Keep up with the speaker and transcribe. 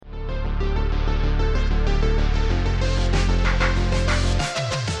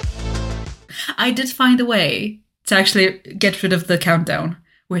I did find a way to actually get rid of the countdown,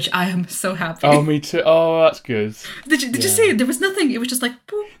 which I am so happy. Oh, me too. Oh, that's good. Did you see it? There was nothing. It was just like,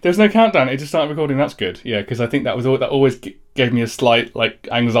 boop. There was no countdown. It just started recording. That's good. Yeah, because I think that always gave me a slight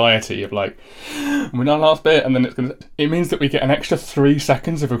anxiety of we're in our last bit, and then it means that we get an extra 3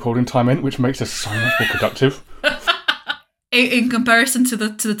 seconds of recording time in, which makes us so much more productive. In comparison to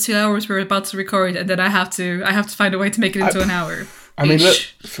the 2 hours we're about to record, and then I have to find a way to make it into an hour. I mean, look,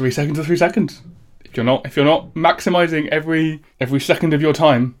 3 seconds are 3 seconds. If you're not maximising every second of your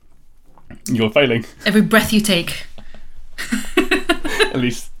time, you're failing. Every breath you take. At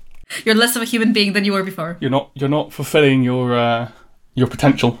least you're less of a human being than you were before. You're not fulfilling your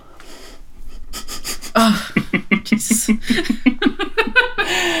potential. Oh, Jesus.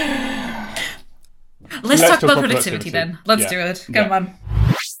 Let's talk about productivity then. Let's do it. Come on.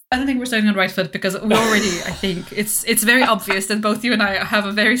 I don't think we're starting on the right foot because we already, I think, it's very obvious that both you and I have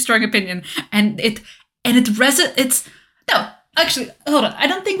a very strong opinion, and it resonates. No, actually, hold on. I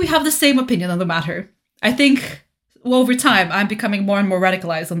don't think we have the same opinion on the matter. I think over time I'm becoming more and more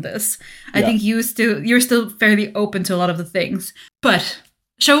radicalized on this. I think you're still fairly open to a lot of the things. But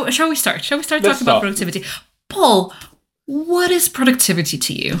shall we start? Shall we start talking about productivity? Paul, what is productivity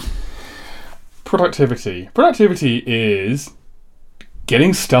to you? Productivity is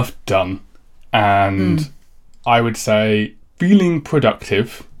getting stuff done, and I would say feeling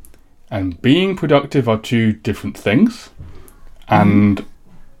productive and being productive are two different things, and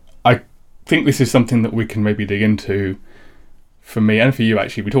I think this is something that we can maybe dig into for me and for you.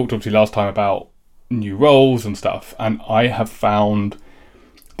 Actually, we talked obviously last time about new roles and stuff, and I have found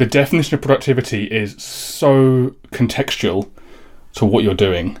the definition of productivity is so contextual to what you're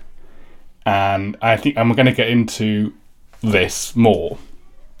doing. And I think I'm going to get into this more,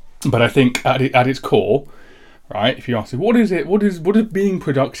 but I think at its core, right? If you ask me, what does being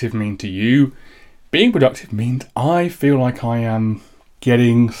productive mean to you? Being productive means I feel like I am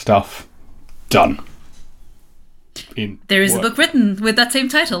getting stuff done. There is a book written with that same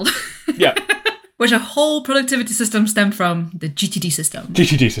title. Yeah. Which a whole productivity system stemmed from the GTD system.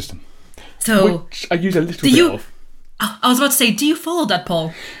 GTD system. So which I use a little bit of. I was about to say, do you follow that,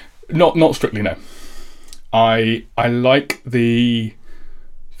 Paul? Not strictly, no. I like the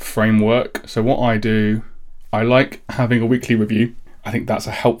framework. So what I do, I like having a weekly review. I think that's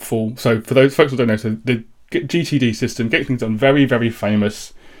a helpful. So for those folks who don't know, so the GTD system, Get Things Done, very, very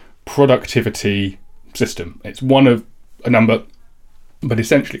famous productivity system. It's one of a number, but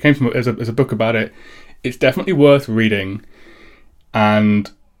essentially it came from as a book about it. It's definitely worth reading.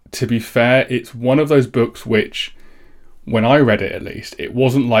 And to be fair, it's one of those books which, when I read it at least, it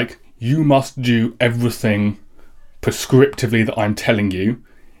wasn't like, you must do everything prescriptively that I'm telling you.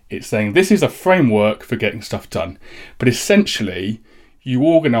 It's saying this is a framework for getting stuff done. But essentially, you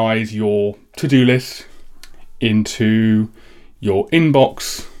organise your to-do list into your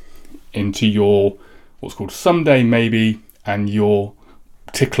inbox, into your what's called someday maybe, and your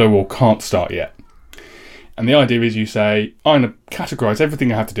tickler or can't start yet. And the idea is you say, I'm going to categorise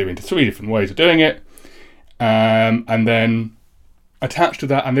everything I have to do into 3 different ways of doing it. And then attached to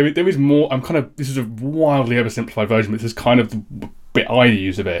that, and there is more, this is a wildly oversimplified version, but this is kind of the bit I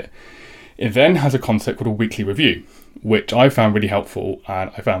use of it. It then has a concept called a weekly review, which I found really helpful, and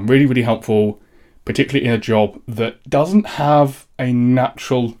I found really, really helpful, particularly in a job that doesn't have a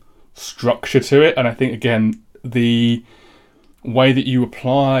natural structure to it. And I think, again, the way that you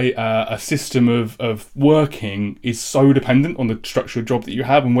apply a system of working is so dependent on the structured job that you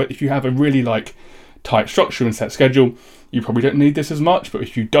have, and if you have a really tight structure and set schedule, you probably don't need this as much. But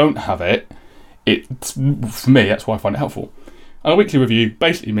if you don't have it, for me, that's why I find it helpful. And a weekly review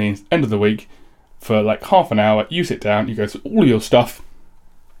basically means end of the week, for half an hour, you sit down, you go through all of your stuff,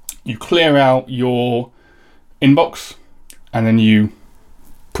 you clear out your inbox, and then you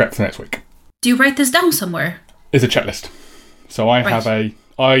prep for next week. Do you write this down somewhere? It's a checklist. So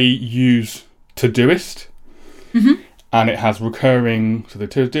I use Todoist, and it has recurring, so the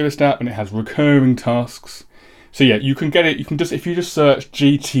Todoist app, and it has recurring tasks. So yeah, you can get it, if you just search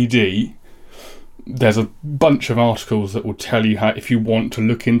GTD, there's a bunch of articles that will tell you how, if you want to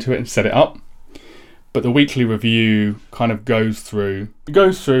look into it and set it up. But the weekly review kind of goes through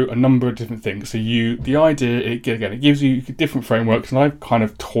a number of different things. So the idea, it gives you different frameworks, and I've kind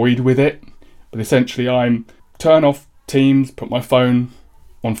of toyed with it. But essentially, I'm turn off Teams, put my phone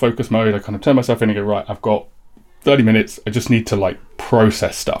on focus mode. I kind of turn myself in and go, right, I've got 30 minutes. I just need to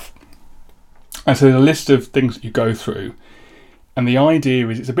process stuff. And so there's a list of things that you go through. And the idea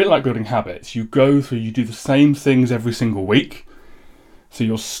is, it's a bit like building habits. You go through, you do the same things every single week. So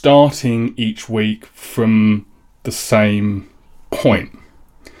you're starting each week from the same point.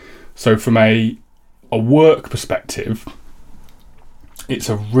 So from a work perspective, it's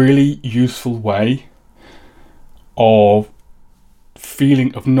a really useful way of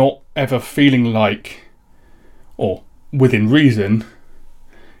not ever feeling like, or within reason,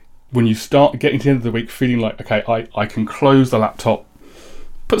 when you start getting to the end of the week feeling like, okay, I can close the laptop,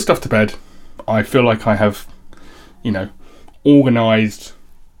 put stuff to bed, I feel like I have, organised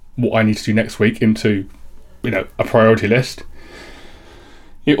what I need to do next week into, a priority list.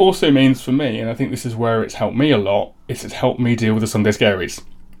 It also means for me, and I think this is where it's helped me a lot, it's helped me deal with the Sunday scaries.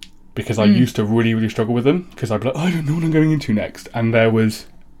 Because I used to really, really struggle with them, because I'd be like, I don't know what I'm going into next. And there was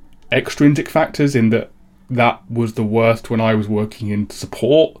extrinsic factors in that was the worst when I was working in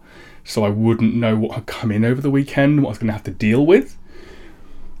support, so I wouldn't know what had come in over the weekend, what I was going to have to deal with.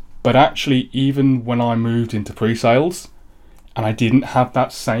 But actually, even when I moved into pre-sales, and I didn't have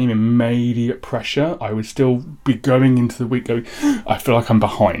that same immediate pressure, I would still be going into the week going, I feel like I'm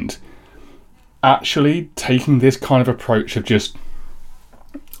behind. Actually, taking this kind of approach of just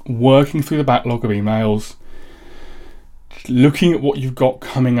working through the backlog of emails, looking at what you've got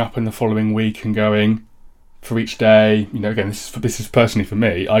coming up in the following week and going, for each day, again, this is personally for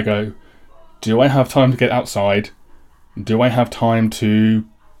me, I go, do I have time to get outside? Do I have time to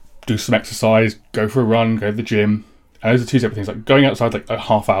do some exercise, go for a run, go to the gym? And those are two separate things. Like going outside, like a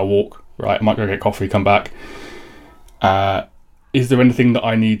half-hour walk, right? I might go get coffee, come back. Is there anything that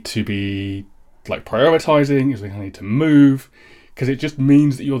I need to be like prioritizing? Is there anything I need to move? Because it just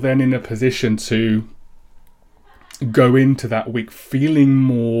means that you're then in a position to go into that week feeling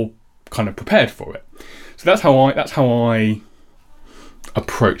more kind of prepared for it. So that's how I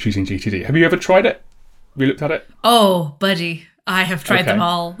approach using GTD. Have you ever tried it? Have you looked at it? Oh, buddy, I have tried them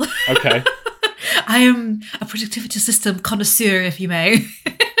all. Okay. I am a productivity system connoisseur, if you may.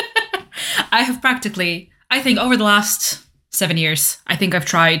 I have practically, I think over the last 7 years, I think I've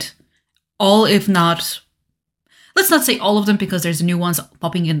tried all, if not, let's not say all of them because there's new ones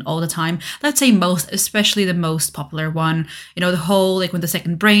popping in all the time. Let's say most, especially the most popular one. The whole, like when the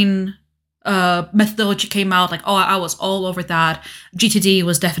second brain methodology came out, like, I was all over that. GTD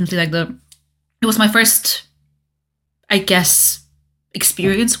was definitely like it was my first, I guess,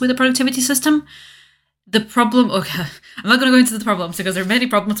 experience with a productivity system. The problem, okay, I'm not going to go into the problems because there are many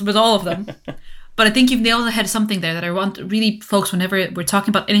problems with all of them. But I think you've nailed the head something there that I want really folks, whenever we're talking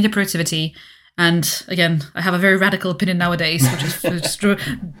about any productivity, and again, I have a very radical opinion nowadays, which is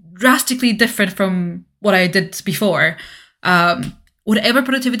drastically different from what I did before. Whatever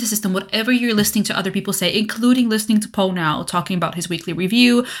productivity system, whatever you're listening to other people say, including listening to Poe now, talking about his weekly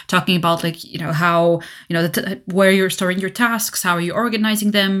review, talking about how, where you're storing your tasks, how are you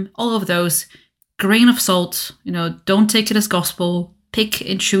organizing them, all of those, grain of salt, don't take it as gospel, pick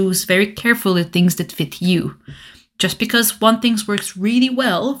and choose very carefully things that fit you. Just because one thing works really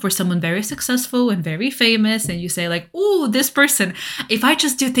well for someone very successful and very famous, and you say like, "Ooh, this person, if I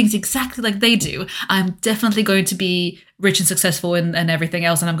just do things exactly like they do, I'm definitely going to be rich and successful and everything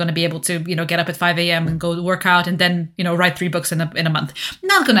else, and I'm going to be able to, get up at 5 a.m. and go to work out and then, write 3 books in a month."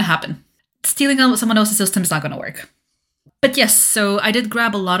 Not going to happen. Stealing someone else's system is not going to work. But yes, so I did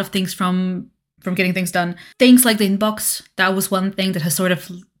grab a lot of things from getting things done. Things like the inbox, that was one thing that has sort of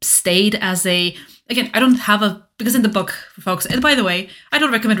stayed as again, I don't have because in the book, folks, and by the way, I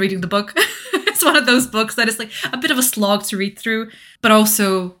don't recommend reading the book. It's one of those books that is like a bit of a slog to read through, but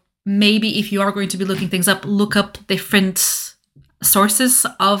also maybe if you are going to be looking things up, look up different sources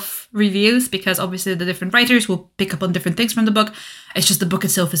of reviews, because obviously the different writers will pick up on different things from the book. It's just the book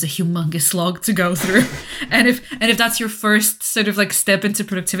itself is a humongous slog to go through. and if that's your first sort of like step into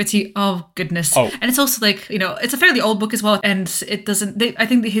productivity, oh goodness. And it's also like, it's a fairly old book as well, and it doesn't, I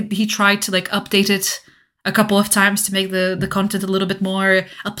think he tried to like update it a couple of times to make the content a little bit more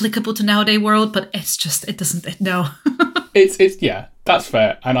applicable to nowadays world, but it's just, it doesn't, no. it's yeah, that's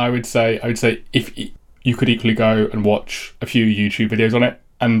fair. And I would say if you could equally go and watch a few YouTube videos on it,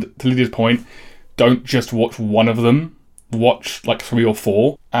 and to Lydia's point, don't just watch one of them, watch like 3 or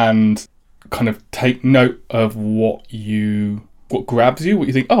 4 and kind of take note of what grabs you, what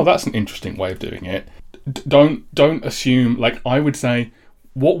you think, oh, that's an interesting way of doing it. Don't assume, like I would say,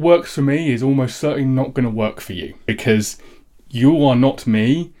 what works for me is almost certainly not going to work for you, because you are not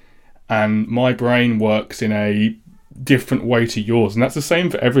me and my brain works in a different way to yours, and that's the same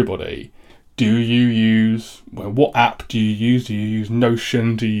for everybody. Do you use, what app do you use? Do you use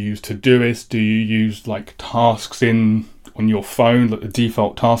Notion? Do you use Todoist? Do you use like tasks on your phone, like the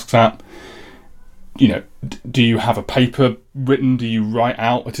default tasks app? Do you have a paper written? Do you write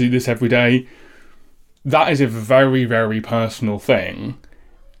out to do this every day? That is a very, very personal thing.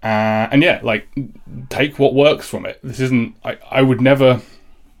 And yeah, like take what works from it. This isn't, I would never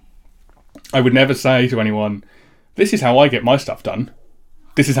I would never say to anyone, this is how I get my stuff done.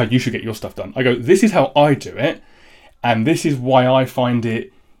 This is how you should get your stuff done. I go, this is how I do it. And this is why I find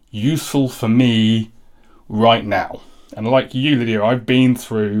it useful for me right now. And like you, Lydia, I've been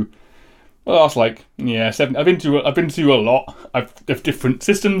through, well, that's like, 7. I've been through a lot of different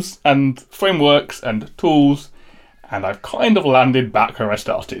systems and frameworks and tools. And I've kind of landed back where I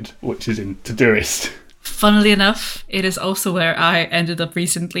started, which is in Todoist. Funnily enough, it is also where I ended up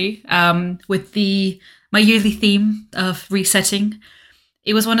recently with my yearly theme of resetting.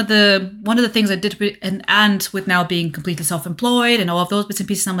 It was one of the things I did, and with now being completely self-employed and all of those bits and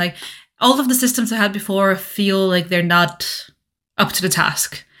pieces, I'm like, all of the systems I had before feel like they're not up to the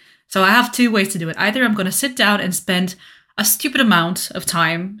task. So I have 2 ways to do it. Either I'm going to sit down and spend a stupid amount of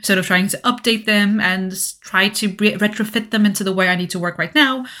time sort of trying to update them and try to retrofit them into the way I need to work right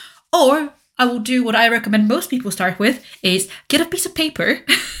now. Or I will do what I recommend most people start with, is get a piece of paper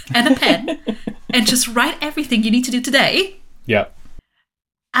and a pen and just write everything you need to do today. Yeah.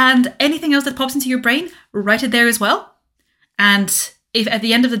 And anything else that pops into your brain, write it there as well. And if at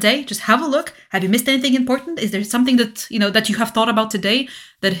the end of the day, just have a look. Have you missed anything important? Is there something that that you have thought about today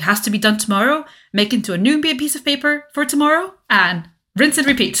that has to be done tomorrow? Make into a new piece of paper for tomorrow and rinse and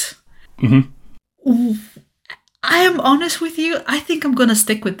repeat. Mm-hmm. I am honest with you. I think I'm going to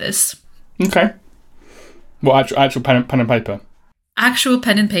stick with this. Okay. What, actual pen and paper? Actual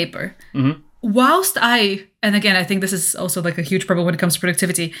pen and paper. Mm-hmm. Whilst and again, I think this is also like a huge problem when it comes to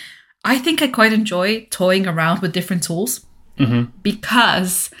productivity, I think I quite enjoy toying around with different tools. Mm-hmm.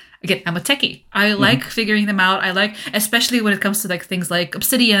 Because, again, I'm a techie. I like figuring them out. I like, especially when it comes to like things like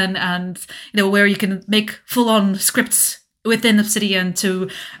Obsidian and, where you can make full-on scripts within Obsidian to,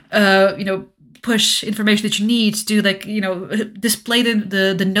 push information that you need to do, like, display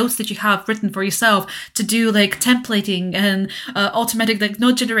the notes that you have written for yourself, to do like templating and automatic like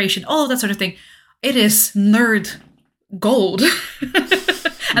note generation, all of that sort of thing. It is nerd gold.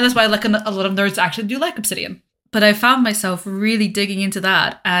 And that's why like a lot of nerds actually do like Obsidian. But I found myself really digging into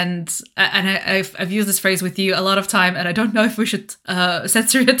that, and I've used this phrase with you a lot of time, and I don't know if we should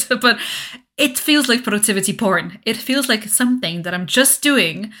censor it, but it feels like productivity porn. It feels like something that I'm just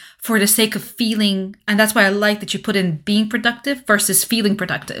doing for the sake of feeling, and that's why I like that you put in being productive versus feeling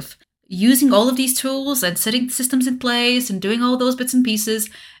productive. Using all of these tools and setting systems in place and doing all those bits and pieces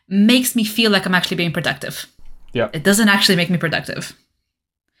makes me feel like I'm actually being productive. Yeah. It doesn't actually make me productive.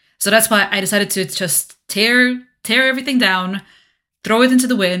 So that's why I decided to just tear everything down, throw it into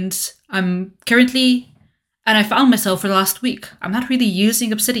the wind. I'm currently, and I found myself for the last week, I'm not really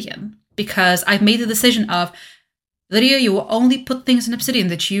using Obsidian because I've made the decision of, Lydia, you will only put things in Obsidian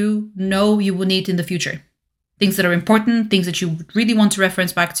that you know you will need in the future. Things that are important, things that you really want to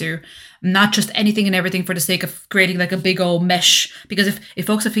reference back to, not just anything and everything for the sake of creating like a big old mesh. Because if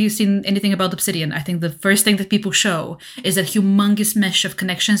folks have seen anything about Obsidian, I think the first thing that people show is that humongous mesh of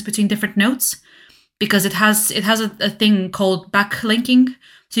connections between different notes, because it has a thing called backlinking,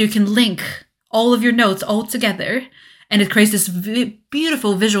 so you can link all of your notes all together, and it creates this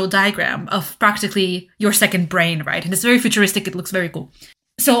beautiful visual diagram of practically your second brain, right? And it's very futuristic. It looks very cool.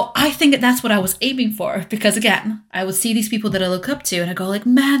 So I think that's what I was aiming for, because again, I would see these people that I look up to and I go like,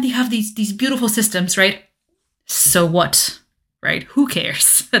 man, they have these beautiful systems, right? So what, right? Who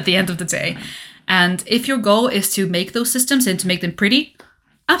cares at the end of the day? And if your goal is to make those systems and to make them pretty,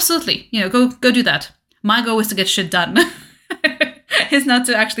 absolutely, go do that. My goal is to get shit done. It's not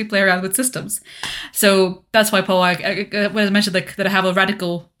to actually play around with systems. So that's why, Paul, when I mentioned like that I have a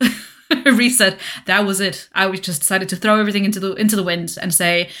radical reset, that was it. I just decided to throw everything into the wind and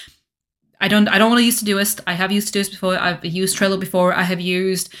say, I don't want to use Todoist. I have used Todoist before. I've used Trello before. I have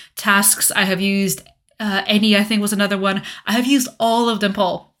used Tasks. I have used Any, I think was another one. I have used all of them,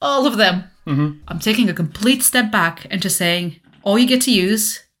 Paul. All of them. Mm-hmm. I'm taking a complete step back and just saying, all you get to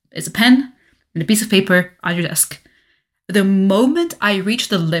use is a pen and a piece of paper on your desk. The moment I reach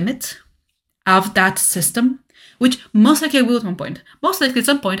the limit of that system, which most likely I will at one point. Most likely at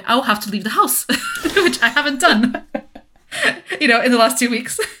some point, I'll have to leave the house, which I haven't done, in the last 2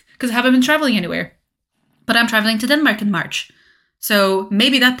 weeks, because I haven't been traveling anywhere. But I'm traveling to Denmark in March. So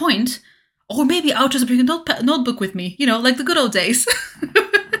maybe that point, or maybe I'll just bring a notebook with me, like the good old days,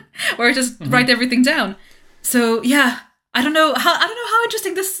 where I just write everything down. So yeah, I don't know how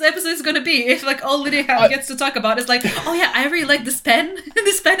interesting this episode is going to be if like all Lydia gets to talk about is like, oh yeah, I really like this pen.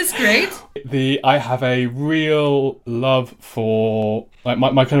 This pen is great. I have a real love for like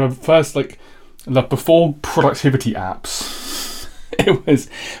my kind of first like love before productivity apps. It was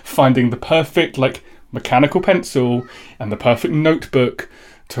finding the perfect like mechanical pencil and the perfect notebook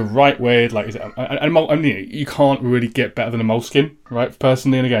to write with. Like, you can't really get better than a Moleskine, right?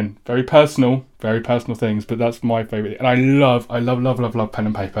 Personally, and again, very personal things, but that's my favourite. And I love pen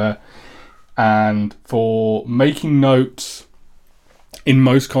and paper. And for making notes in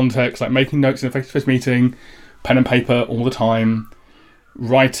most contexts, like making notes in a face-to-face meeting, pen and paper all the time.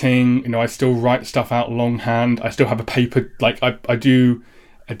 Writing, I still write stuff out longhand. I still have a paper, like I do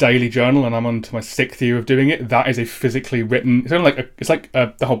a daily journal, and I'm on to my 6th year of doing it. That is a physically written. It's only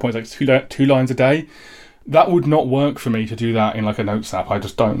the whole point is like two lines a day. That would not work for me to do that in like a notes app. I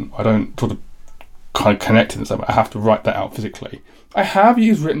don't sort of kind of connect it. I have to write that out physically. I have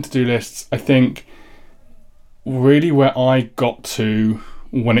used written to-do lists. I think really where I got to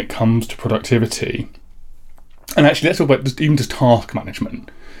when it comes to productivity, and actually let's talk about just task management,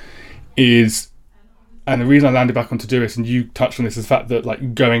 and the reason I landed back on Todoist, and you touched on this, is the fact that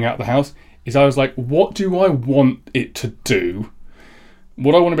like going out the house, is I was like, what do I want it to do?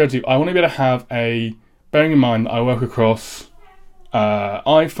 What I want to be able to do, I want to be able to have bearing in mind that I work across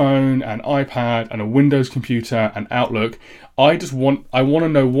iPhone and iPad and a Windows computer and Outlook, I want to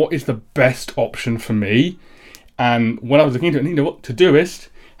know what is the best option for me. And when I was looking into it, what Todoist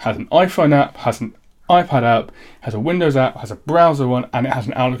has an iPhone app, has an iPad app, has a Windows app, has a browser one, and it has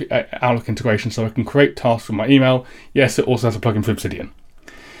an Outlook integration, so I can create tasks from my email. Yes, it also has a plugin for Obsidian.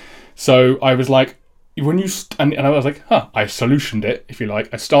 So I was like, and I was like, I solutioned it, if you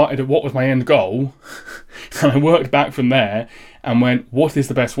like. I started at what was my end goal, and I worked back from there and went, what is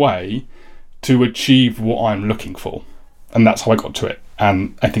the best way to achieve what I'm looking for? And that's how I got to it.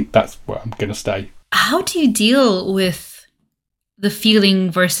 And I think that's where I'm going to stay. How do you deal with the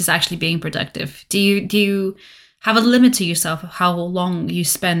feeling versus actually being productive? Do you have a limit to yourself of how long you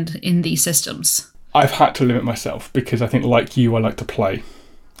spend in these systems? I've had to limit myself because I think, like you, I like to play.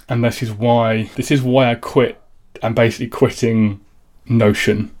 And this is why I quit. I'm basically quitting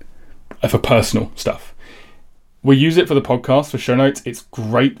Notion for personal stuff. We use it for the podcast, for show notes. It's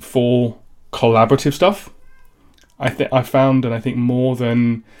great for collaborative stuff. I found, and I think more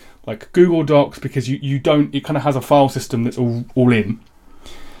than like Google Docs, because it kind of has a file system that's all in.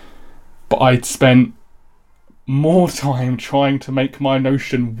 But I'd spent more time trying to make my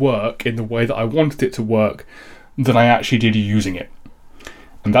Notion work in the way that I wanted it to work than I actually did using it.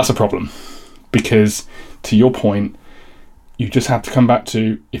 And that's a problem, because to your point, you just have to come back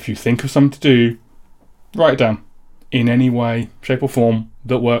to, if you think of something to do, write it down in any way, shape or form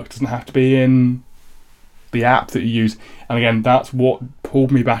that works. It doesn't have to be in the app that you use. And again, that's what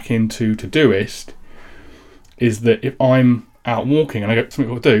pulled me back into Todoist, is that if I'm out walking and I get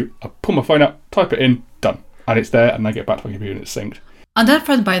something to do, I pull my phone out, type it in, done. And it's there, and I get back to my computer and it's synced. On that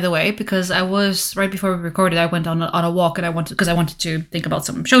front, by the way, because I was, right before we recorded, I went on a walk, and I wanted to think about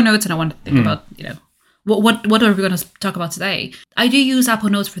some show notes, and I wanted to think about, what are we going to talk about today? I do use Apple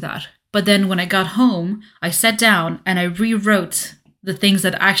Notes for that. But then when I got home, I sat down and I rewrote the things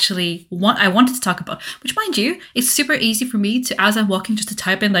that actually I wanted to talk about, which, mind you, it's super easy for me to, as I'm walking, just to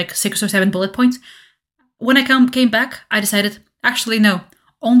type in like 6 or 7 bullet points. When I came back, I decided, actually, no,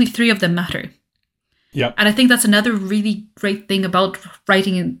 only 3 of them matter. Yeah. And I think that's another really great thing about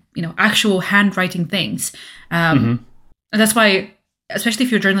writing in, actual handwriting things. And that's why, especially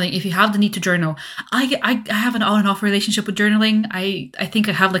if you're journaling, if you have the need to journal, I have an on and off relationship with journaling. I think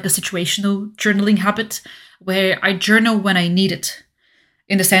I have like a situational journaling habit where I journal when I need it.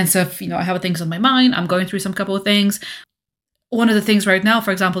 In the sense of, I have things on my mind, I'm going through some couple of things. One of the things right now,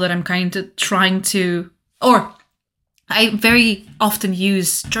 for example, that I'm kind of trying to, or I very often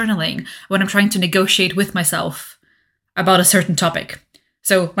use journaling when I'm trying to negotiate with myself about a certain topic.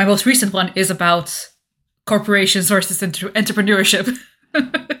 So my most recent one is about corporations versus entrepreneurship.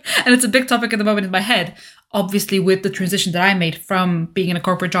 And it's a big topic at the moment in my head, obviously with the transition that I made from being in a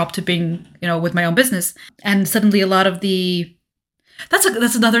corporate job to being, with my own business. And suddenly a lot of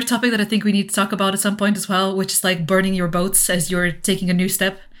that's another topic that I think we need to talk about at some point as well, which is like burning your boats as you're taking a new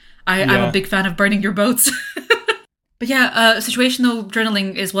step. I'm a big fan of burning your boats. But yeah, situational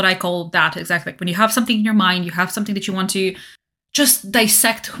journaling is what I call that, exactly. Like when you have something in your mind, you have something that you want to just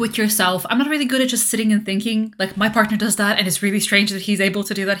dissect with yourself. I'm not really good at just sitting and thinking. Like my partner does that, and it's really strange that he's able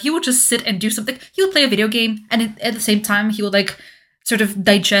to do that. He will just sit and do something. He will play a video game, and at the same time, he will like sort of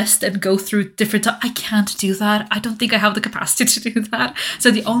digest and go through different... I can't do that. I don't think I have the capacity to do that.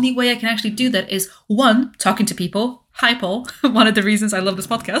 So the only way I can actually do that is, 1, talking to people. Hi, Paul. One of the reasons I love this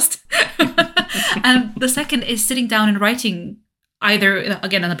podcast. And the second is sitting down and writing, either,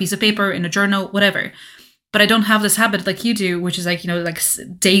 again, on a piece of paper, in a journal, whatever. But I don't have this habit like you do, which is like,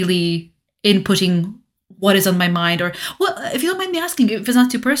 daily inputting what is on my mind. Or, well, if you don't mind me asking, if it's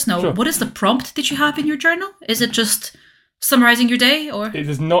not too personal, Sure. What is the prompt that you have in your journal? Is it just summarizing your day, or it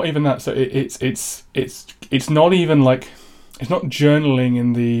is not even that. So it's not even like, it's not journaling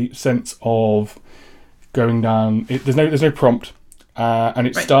in the sense of going down. There's no prompt, and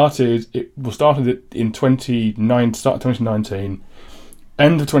it started in 2019.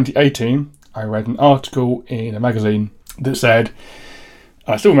 End of 2018, I read an article in a magazine that said,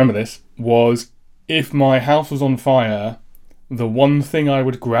 I still remember this, was if my house was on fire, the one thing I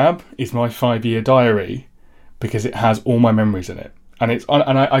would grab is my 5-year diary, because it has all my memories in it. And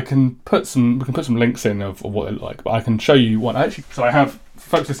I can put some links in of what it look like, but I can show you one. Actually, so I have,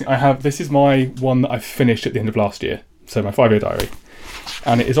 folks listening, this is my one that I finished at the end of last year. So my 5-year diary.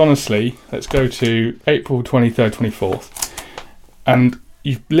 And it is honestly, let's go to April 23rd, 24th. And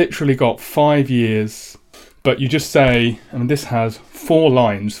you've literally got 5 years, but you just say, this has 4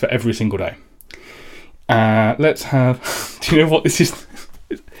 lines for every single day. Let's have, do you know what this is?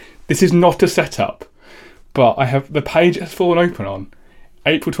 This is not a setup, but I have, the page has fallen open on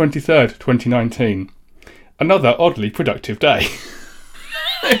April 23rd, 2019. Another oddly productive day.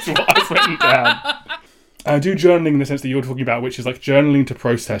 That's what I've written down. I do journaling in the sense that you're talking about, which is like journaling to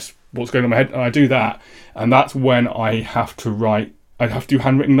process what's going on in my head. And I do that. And that's when I have to write, I have to do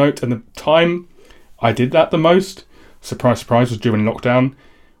handwritten notes. And the time I did that the most, surprise, surprise, was during lockdown,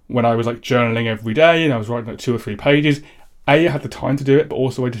 when I was like journaling every day and I was writing like 2 or 3 pages. I had the time to do it, but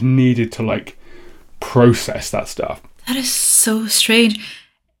also I just needed to like process that stuff. That is so strange.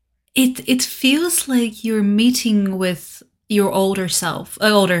 It feels like you're meeting with your older self,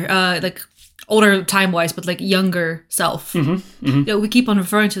 older time-wise, but like younger self. Mm-hmm, mm-hmm. You know, we keep on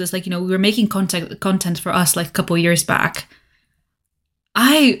referring to this, like, you know, we were making content for us like a couple of years back.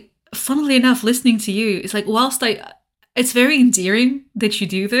 Funnily enough, listening to you, it's like, whilst it's very endearing that you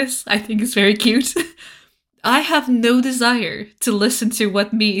do this. I think it's very cute. I have no desire to listen to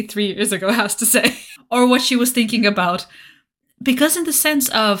what me 3 years ago has to say or what she was thinking about. Because in the sense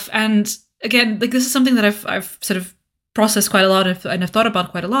of, and again, like this is something that I've sort of processed quite a lot and I've thought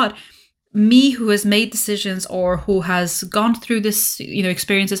about quite a lot. Me who has made decisions or who has gone through this, you know,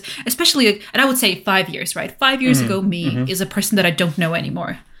 experiences, especially, and I would say 5 years, right? 5 years ago, me is a person that I don't know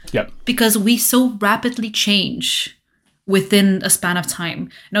anymore. Yep. Because we so rapidly change within a span of time.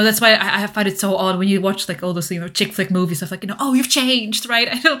 You know, that's why I find it so odd when you watch like all those, you know, chick flick movies, stuff like, you know, oh, you've changed, right?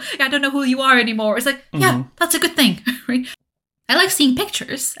 I don't know who you are anymore. It's like, yeah, that's a good thing, right? I like seeing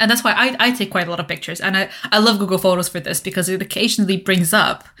pictures, and that's why I take quite a lot of pictures. And I love Google Photos for this because it occasionally brings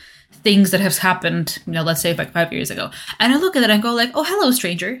up things that have happened, you know, let's say like 5 years ago. And I look at it and go like, oh, hello,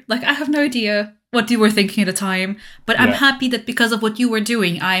 stranger. Like, I have no idea what you were thinking at the time, but I'm happy that because of what you were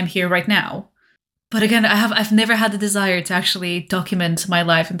doing, I am here right now. But again, I've never had the desire to actually document my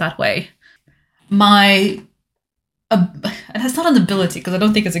life in that way. And it's not an ability, because I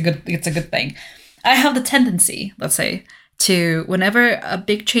don't think it's a good thing. I have the tendency, let's say, to, whenever a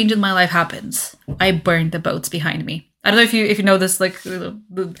big change in my life happens, I burn the boats behind me. I don't know if you know this, like the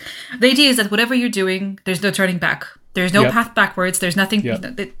idea is that whatever you're doing, there's no turning back. There's no path backwards. There's nothing.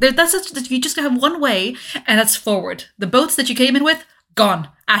 You just have one way, and that's forward. The boats that you came in with, gone,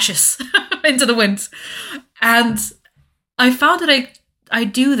 ashes into the wind. And I found that I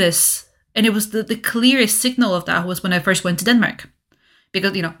do this, and it was the clearest signal of that was when I first went to Denmark,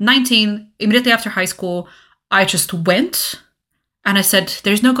 because 19, immediately after high school, I just went, and I said,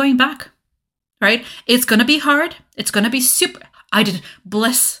 "There's no going back." Right? It's gonna be hard. It's gonna be super. I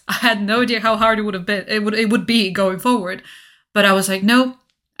had no idea how hard it would have been. It would be going forward, but I was like, no,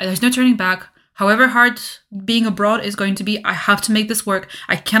 there's no turning back. However hard being abroad is going to be, I have to make this work.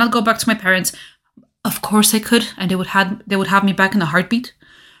 I cannot go back to my parents. Of course I could, and they would have me back in a heartbeat.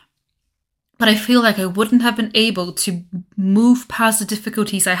 But I feel like I wouldn't have been able to move past the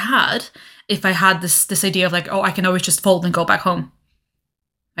difficulties I had if I had this idea of like, oh, I can always just fold and go back home.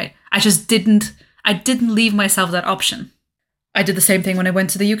 Right? I didn't leave myself that option. I did the same thing when I went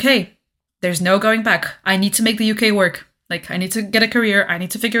to the UK. There's no going back. I need to make the UK work. Like, I need to get a career. I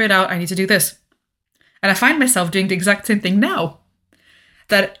need to figure it out. I need to do this. And I find myself doing the exact same thing now.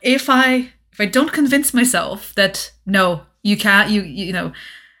 That if I don't convince myself that, no, you can't,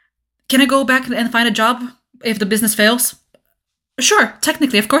 can I go back and find a job if the business fails? Sure,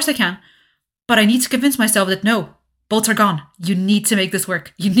 technically, of course I can. But I need to convince myself that no, boats are gone. You need to make this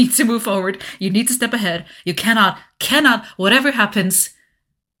work. You need to move forward. You need to step ahead. You cannot, whatever happens,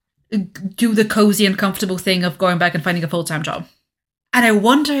 do the cozy and comfortable thing of going back and finding a full-time job. And I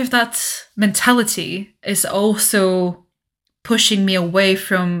wonder if that mentality is also pushing me away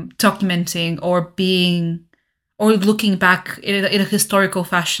from documenting or looking back in a historical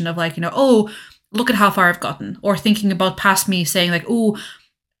fashion of like, oh, look at how far I've gotten. Or thinking about past me saying like, oh,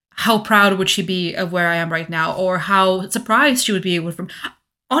 how proud would she be of where I am right now, or how surprised she would be with from.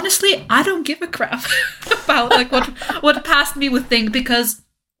 Honestly, I don't give a crap about like what past me would think, because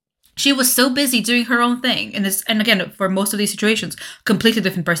she was so busy doing her own thing. And again, for most of these situations, completely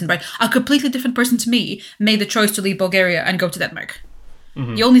different person, right? A completely different person to me made the choice to leave Bulgaria and go to Denmark.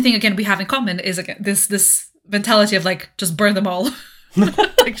 Mm-hmm. The only thing, again, we have in common is, again, this mentality of like, just burn them all.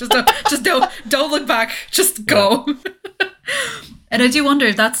 Like, just don't look back. Just go. Yeah. And I do wonder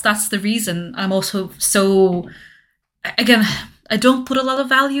if that's the reason I'm also so, again, I don't put a lot of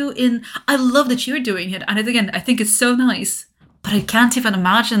value in. I love that you're doing it, and again, I think it's so nice. But I can't even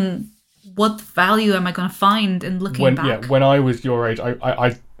imagine what value am I going to find in looking back. Yeah, when I was your age,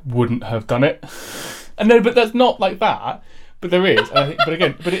 I wouldn't have done it. And no, but that's not like that. But there is. I think,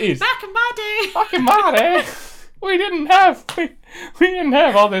 but it is. Back in my day. Back in my day, we didn't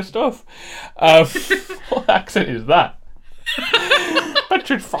have all this stuff. What accent is that?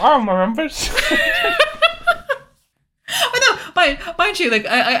 Bedford Farm, members. But no, mind you, like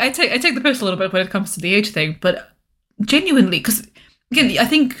I take the piss a little bit when it comes to the age thing, but genuinely, because again, I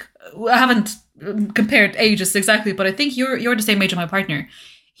think I haven't compared ages exactly, but I think you're the same age as my partner.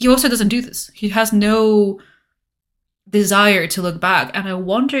 He also doesn't do this. He has no desire to look back, and I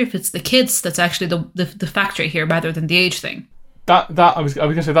wonder if it's the kids that's actually the factor here rather than the age thing. That I was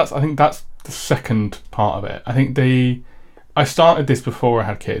gonna say I think that's the second part of it. I think I started this before I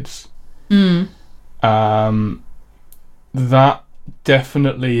had kids. That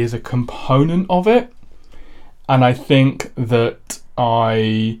definitely is a component of it. And I think that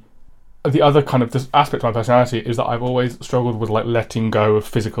the other kind of this aspect of my personality is that I've always struggled with like letting go of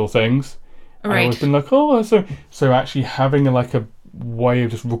physical things. Right. I've always been like, so actually having a way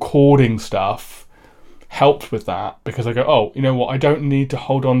of just recording stuff helped with that, because I go, oh, you know what, I don't need to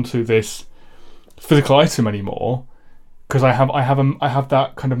hold on to this physical item anymore, because I have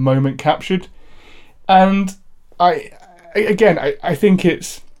that kind of moment captured. And I think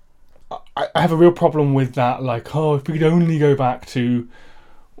it's, I have a real problem with that, like, oh, if we could only go back to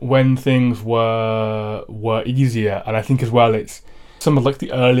when things were easier. And I think as well it's some of like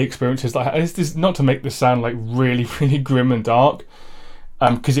the early experiences that this is not to make this sound like really, really grim and dark,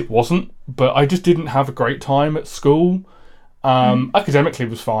 because it wasn't, but I just didn't have a great time at school. Academically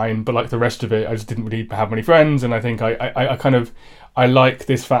it was fine, but like the rest of it, I just didn't really have many friends. And I think I like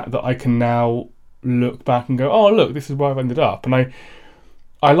this fact that I can now look back and go, oh, look, this is where I've ended up. And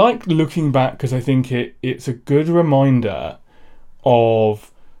I like looking back because I think it's a good reminder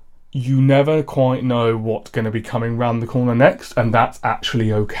of you never quite know what's going to be coming round the corner next, and that's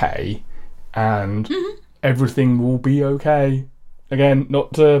actually okay. And everything will be okay. Again,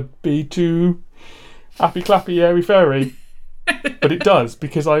 not to be too happy, clappy, airy, fairy, but it does,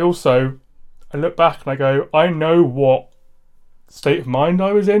 because I look back and I go, I know what state of mind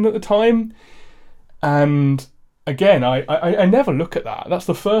I was in at the time. And again, I never look at that. That's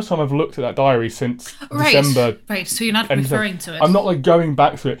the first time I've looked at that diary since December. Right, so you're not referring to it. I'm not like going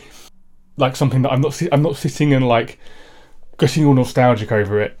back to it like something that I'm not sitting and like getting all nostalgic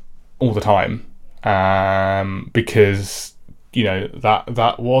over it all the time, because you know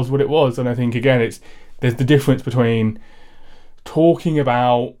that was what it was. And I think again, there's the difference between talking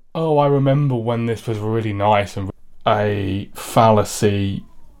about, oh, I remember when this was really nice, and a fallacy,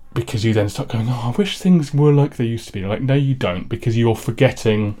 because you then start going, oh, I wish things were like they used to be. You're like, no, you don't, because you're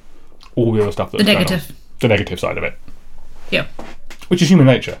forgetting all the other stuff that's the negative side of it. Yeah. Which is human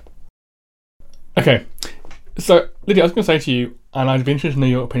nature. Okay. So, Lydia, I was going to say to you, and I'd be interested to know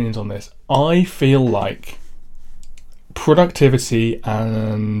your opinions on this. I feel like productivity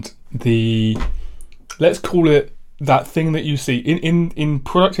and let's call it that thing that you see in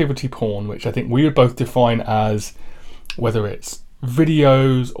productivity porn, which I think we would both define as, whether it's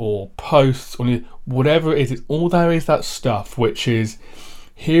videos or posts or whatever it is, all there is that stuff which is,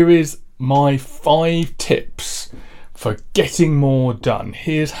 here is my 5 tips for getting more done.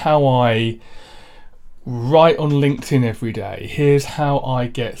 Here's how I write on LinkedIn every day. Here's how I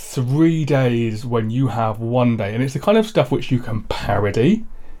get 3 days when you have 1 day. And it's the kind of stuff which you can parody,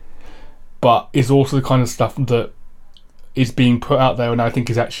 but is also the kind of stuff that is being put out there and I think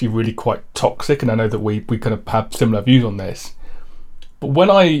is actually really quite toxic. And I know that we kind of have similar views on this. But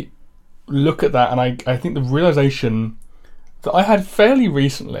when I look at that, and I think the realization that I had fairly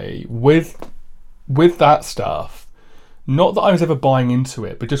recently with that stuff, not that I was ever buying into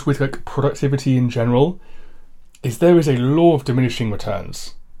it, but just with like productivity in general, is there is a law of diminishing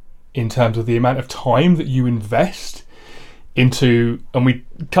returns in terms of the amount of time that you invest into, and we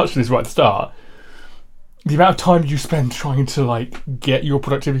touched on this right at the start, the amount of time you spend trying to like get your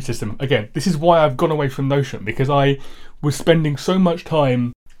productivity system. Again, this is why I've gone away from Notion, because I was spending so much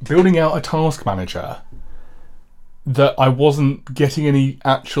time building out a task manager that I wasn't getting any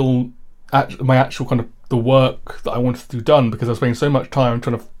my actual kind of the work that I wanted to do done, because I was spending so much time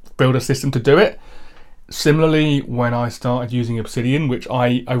trying to build a system to do it. Similarly, when I started using Obsidian, which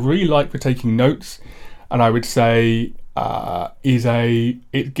I really like for taking notes, and I would say can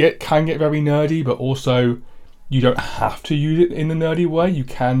get very nerdy, but also you don't have to use it in a nerdy way. You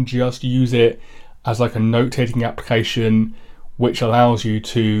can just use it as like a note-taking application, which allows you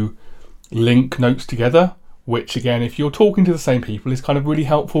to link notes together, which again, if you're talking to the same people, is kind of really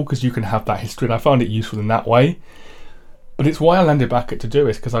helpful because you can have that history, and I found it useful in that way. But it's why I landed back at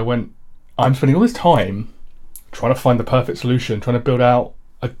Todoist, because I'm spending all this time trying to find the perfect solution, trying to build out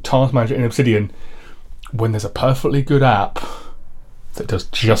a task manager in Obsidian, when there's a perfectly good app that does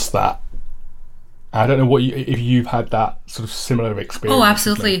just that. I don't know if you've had that sort of similar experience. Oh,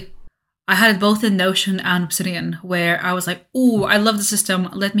 absolutely. I had it both in Notion and Obsidian, where I was like, "Ooh, I love the system.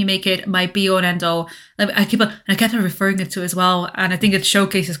 Let me make it my be all and end all." I kept on referring it to as well, and I think it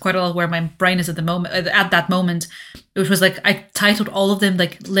showcases quite a lot where my brain is at that moment, which was like I titled all of them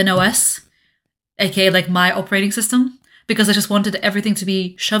like LinOS, aka like my operating system, because I just wanted everything to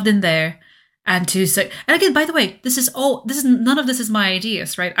be shoved in there. And to say, and again, by the way, none of this is my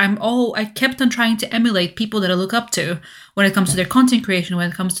ideas, right? I kept on trying to emulate people that I look up to when it comes to their content creation,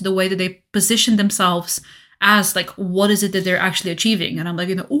 when it comes to the way that they position themselves as like, what is it that they're actually achieving? And I'm like,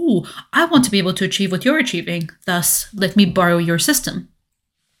 ooh, I want to be able to achieve what you're achieving. Thus, let me borrow your system.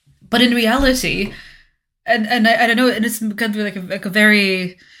 But in reality, and I don't know, and it's going to be like a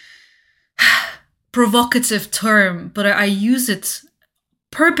very provocative term, but I use it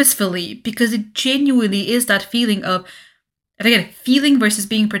purposefully because it genuinely is that feeling of, and again, feeling versus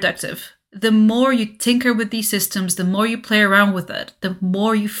being productive. The more you tinker with these systems, the more you play around with it, the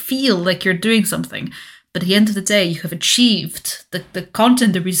more you feel like you're doing something. But at the end of the day, you have achieved the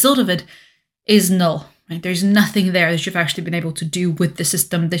content, the result of it is null. Right? There's nothing there that you've actually been able to do with the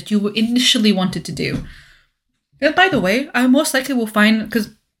system that you initially wanted to do. And by the way, I most likely will find,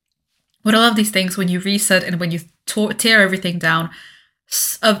 because with all of these things, when you reset and when you tear everything down,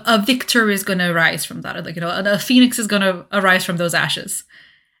 a victor is going to arise from that. Like, a phoenix is going to arise from those ashes.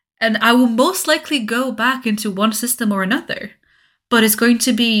 And I will most likely go back into one system or another, but it's going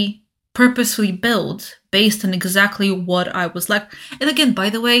to be purposefully built based on exactly what I was like. And again, by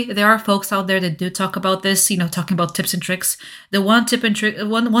the way, there are folks out there that do talk about this, talking about tips and tricks. The one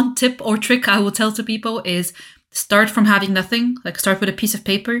tip or trick I will tell to people is start from having nothing, like start with a piece of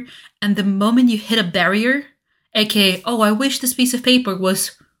paper. And the moment you hit a barrier, aka, oh, I wish this piece of paper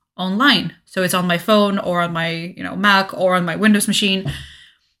was online, so it's on my phone or on my Mac or on my Windows machine,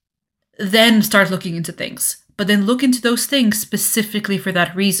 then start looking into things. But then look into those things specifically for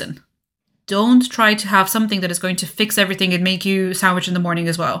that reason. Don't try to have something that is going to fix everything and make you a sandwich in the morning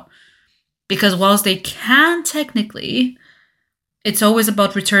as well. Because whilst they can technically, it's always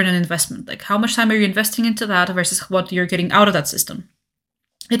about return on investment. Like, how much time are you investing into that versus what you're getting out of that system?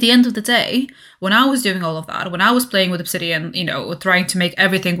 At the end of the day, when I was doing all of that, when I was playing with Obsidian, trying to make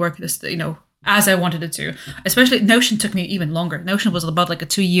everything work, as I wanted it to, especially Notion took me even longer. Notion was about like a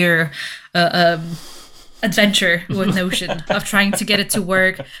 2-year adventure with Notion of trying to get it to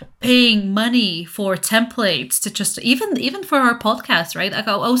work, paying money for templates to just, even for our podcast, right? Like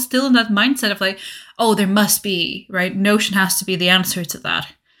I was still in that mindset of like, oh, there must be, right? Notion has to be the answer to that.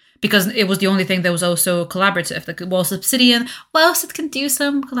 Because it was the only thing that was also collaborative. Like, whilst Obsidian, whilst it can do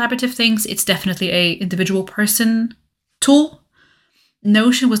some collaborative things, it's definitely a individual person tool.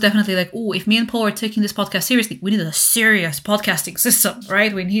 Notion was definitely like, oh, if me and Paul are taking this podcast seriously, we need a serious podcasting system,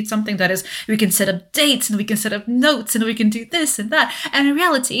 right? We need something that is, we can set up dates and we can set up notes and we can do this and that. And in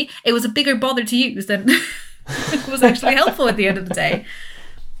reality, it was a bigger bother to use than it was actually helpful at the end of the day.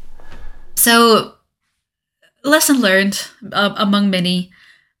 So, lesson learned among many.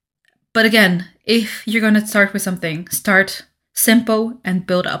 But again, if you're going to start with something, start simple and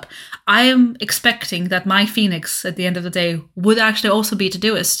build up. I am expecting that my Phoenix at the end of the day would actually also be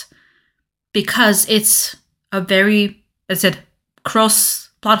Todoist, because it's a very, as I said,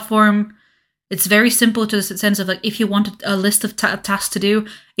 cross-platform. It's very simple to the sense of like, if you want a list of tasks to do,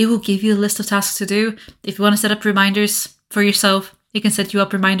 it will give you a list of tasks to do. If you want to set up reminders for yourself, it can set you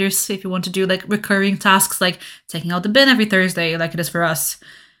up reminders. If you want to do like recurring tasks, like taking out the bin every Thursday, like it is for us.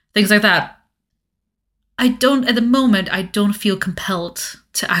 Things like that. At the moment, I don't feel compelled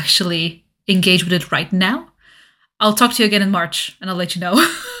to actually engage with it right now. I'll talk to you again in March and I'll let you know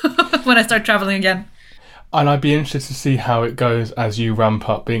when I start traveling again. And I'd be interested to see how it goes as you ramp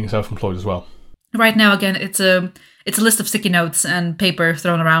up being self-employed as well. Right now, again, it's a list of sticky notes and paper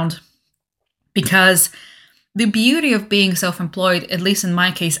thrown around, because the beauty of being self-employed, at least in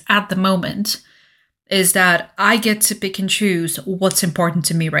my case at the moment, is that I get to pick and choose what's important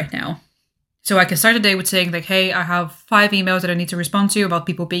to me right now. So I can start a day with saying like, hey, I have 5 emails that I need to respond to about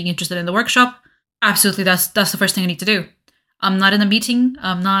people being interested in the workshop. Absolutely, that's the first thing I need to do. I'm not in a meeting.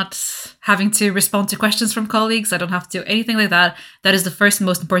 I'm not having to respond to questions from colleagues. I don't have to do anything like that. That is the first and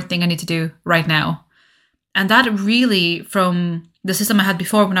most important thing I need to do right now. And that really, from the system I had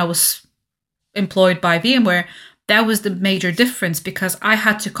before when I was employed by VMware, that was the major difference, because I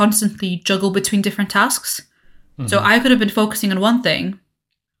had to constantly juggle between different tasks. Mm-hmm. So I could have been focusing on one thing,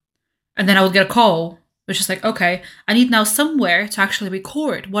 and then I would get a call, which is like, okay, I need now somewhere to actually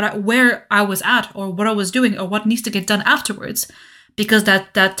record where I was at, or what I was doing, or what needs to get done afterwards. Because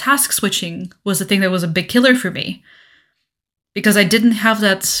that task switching was the thing that was a big killer for me. Because I didn't have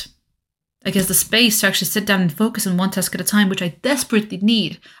that, I guess, the space to actually sit down and focus on one task at a time, which I desperately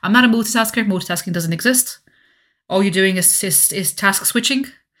need. I'm not a multitasker. Multitasking doesn't exist. All you're doing is task switching.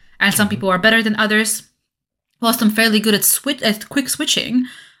 And some people are better than others. Whilst I'm fairly good at quick switching,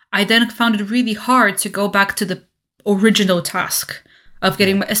 I then found it really hard to go back to the original task of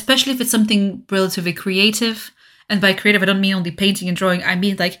getting, especially if it's something relatively creative. And by creative, I don't mean only painting and drawing. I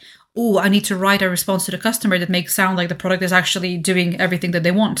mean like, oh, I need to write a response to the customer that makes sound like the product is actually doing everything that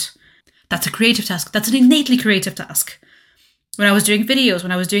they want. That's a creative task. That's an innately creative task. When I was doing videos,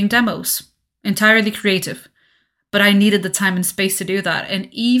 when I was doing demos, entirely creative. But I needed the time and space to do that. And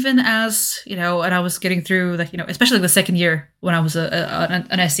even as, and I was getting through, especially the second year when I was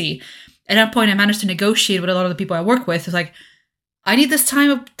an SE, at that point I managed to negotiate with a lot of the people I work with. It's like, I need this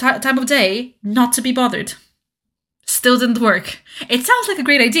time of day not to be bothered. Still didn't work. It sounds like a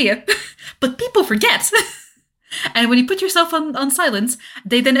great idea, but people forget. And when you put yourself on silence,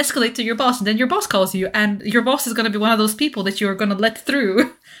 they then escalate to your boss, and then your boss calls you, and your boss is going to be one of those people that you're going to let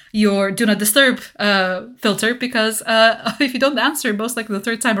through your do not disturb filter, because if you don't answer, most likely the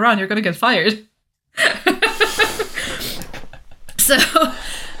third time around, you're going to get fired. So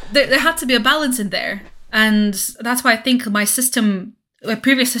there had to be a balance in there. And that's why I think my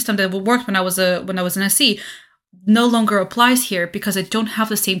previous system that worked when I was an SE no longer applies here, because I don't have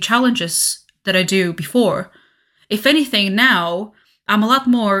the same challenges that I do before. If anything, now I'm a lot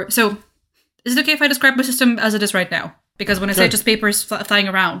more... So is it okay if I describe my system as it is right now? Because when I say just papers flying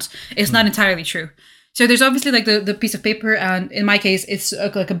around, it's not entirely true. So there's obviously like the piece of paper, and in my case, it's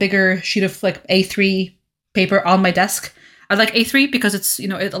like a bigger sheet of like A3 paper on my desk. I like A3 because it's,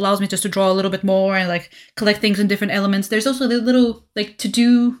 it allows me just to draw a little bit more and like collect things in different elements. There's also a little like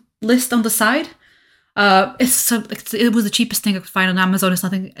to-do list on the side. It was the cheapest thing I could find on Amazon.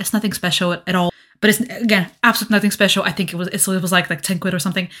 It's nothing special at all. But it's, again, absolutely nothing special. I think it was like 10 quid or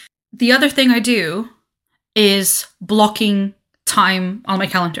something. The other thing I do is blocking time on my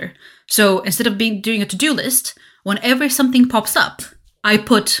calendar. So instead of doing a to-do list, whenever something pops up, I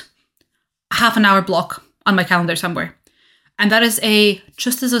put a half an hour block on my calendar somewhere. And that is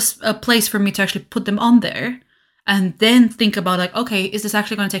just as a place for me to actually put them on there, and then think about like, okay, is this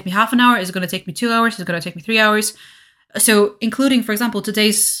actually going to take me half an hour? Is it going to take me 2 hours? Is it going to take me 3 hours? So including, for example,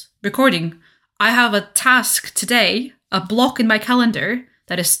 today's recording, I have a task today, a block in my calendar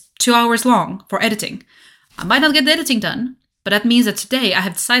that is 2 hours long for editing. I might not get the editing done, but that means that today I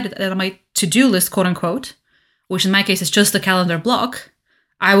have decided that on my to-do list, quote unquote, which in my case is just a calendar block,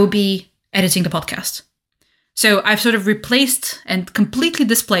 I will be editing the podcast. So I've sort of replaced and completely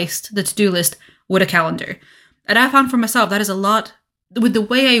displaced the to-do list with a calendar. And I found for myself that is a lot with the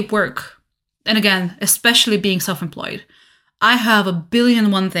way I work. And again, especially being self-employed, I have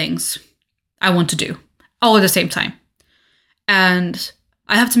 1,000,000,001 things I want to do all at the same time. And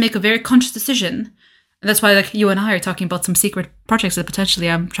I have to make a very conscious decision. And that's why like you and I are talking about some secret projects that potentially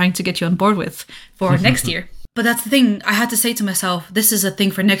I'm trying to get you on board with for next year. But that's the thing. I had to say to myself, this is a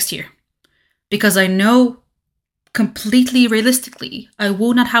thing for next year. Because I know completely realistically, I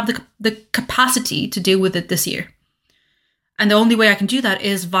will not have the capacity to deal with it this year. And the only way I can do that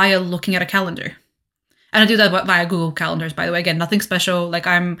is via looking at a calendar. And I do that via Google Calendars, by the way. Again, nothing special. Like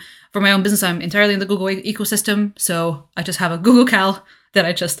for my own business, I'm entirely in the Google ecosystem. So I just have a Google Cal that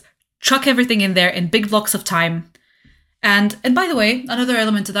I just chuck everything in there in big blocks of time. And by the way, another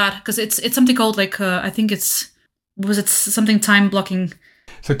element to that, because it's something called like, I think something time blocking?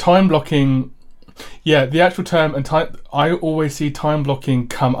 So time blocking, yeah, the actual term and time, I always see time blocking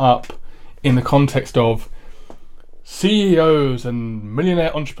come up in the context of CEOs and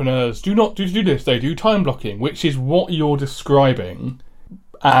millionaire entrepreneurs do not do this, they do time blocking, which is what you're describing.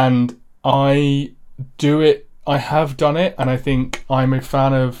 And I do it, I have done it, and I think I'm a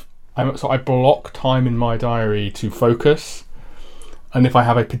fan of, so I block time in my diary to focus. And if I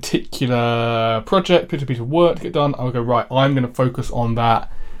have a particular project, particular piece of work to get done, I'll go, right, I'm going to focus on that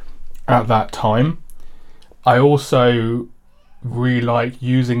at that time. I also really like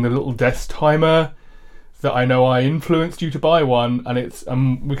using the little desk timer that I know I influenced you to buy one, and it's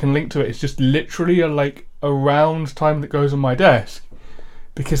we can link to it. It's just literally a round time that goes on my desk,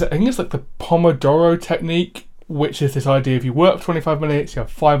 because I think it's like the Pomodoro technique, which is this idea: if you work for 25 minutes, you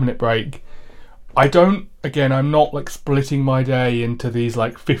have a 5-minute break. I'm not like splitting my day into these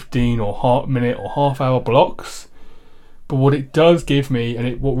like 15 or half-minute or half-hour blocks, but what it does give me,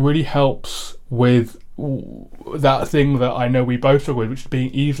 and what really helps with that thing that I know we both struggle with, which is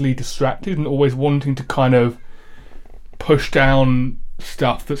being easily distracted and always wanting to kind of push down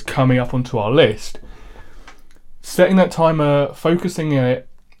stuff that's coming up onto our list. Setting that timer, focusing in it,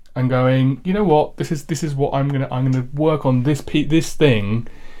 and going, you know what, this is what I'm gonna work on this thing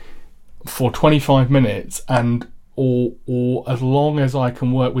for 25 minutes, and or as long as I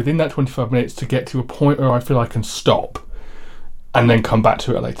can work within that 25 minutes to get to a point where I feel I can stop and then come back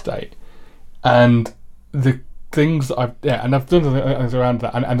to it at a later date. And the things that I've done things around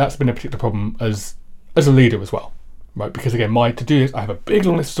that, and that's been a particular problem as a leader as well, right? Because again, my to-do list, I have a big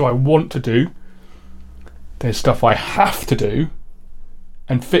long list of stuff I want to do. There's stuff I have to do,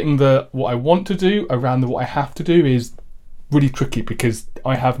 and fitting what I want to do around what I have to do is really tricky, because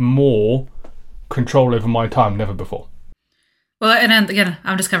I have more control over my time than ever before. Well, and then again,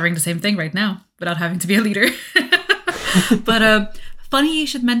 I'm discovering the same thing right now without having to be a leader. But funny you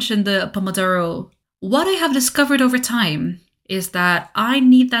should mention the Pomodoro. What I have discovered over time is that I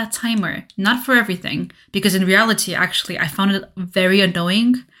need that timer, not for everything, because in reality, actually, I found it very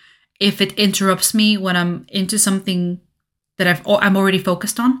annoying if it interrupts me when I'm into something that I'm already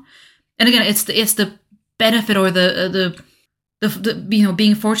focused on. And again, it's the benefit or the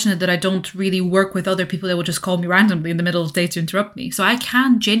being fortunate that I don't really work with other people that will just call me randomly in the middle of the day to interrupt me. So I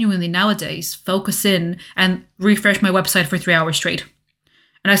can genuinely nowadays focus in and refresh my website for 3 hours straight.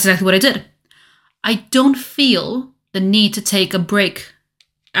 And that's exactly what I did. I don't feel the need to take a break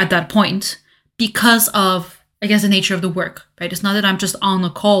at that point because of, I guess, the nature of the work, right? It's not that I'm just on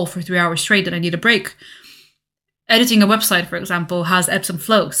a call for 3 hours straight and I need a break. Editing a website, for example, has ebbs and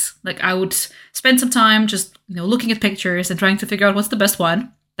flows. Like, I would spend some time just, looking at pictures and trying to figure out what's the best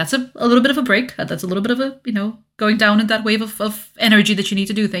one. That's a little bit of a break. That's a little bit of a, going down in that wave of energy that you need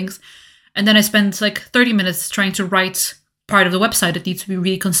to do things. And then I spend like 30 minutes trying to write part of the website that needs to be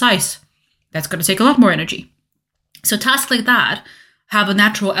really concise. That's going to take a lot more energy. So tasks like that have a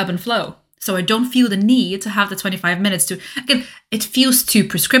natural ebb and flow. So I don't feel the need to have the 25 minutes to, again, it feels too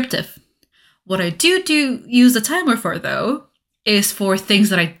prescriptive. What I do use the timer for, though, is for things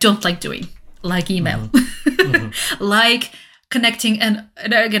that I don't like doing, like email, like connecting. And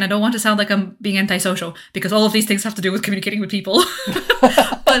again, I don't want to sound like I'm being antisocial, because all of these things have to do with communicating with people.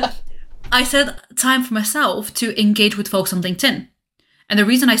 But I set time for myself to engage with folks on LinkedIn. And the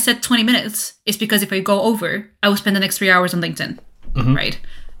reason I said 20 minutes is because if I go over, I will spend the next 3 hours on LinkedIn, right?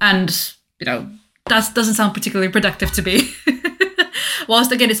 And, that doesn't sound particularly productive to me.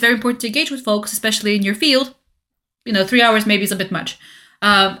 Whilst, again, it's very important to engage with folks, especially in your field. 3 hours maybe is a bit much.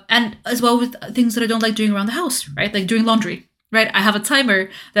 And as well with things that I don't like doing around the house, right? Like doing laundry, right? I have a timer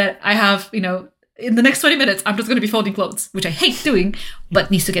that I have, in the next 20 minutes, I'm just going to be folding clothes, which I hate doing,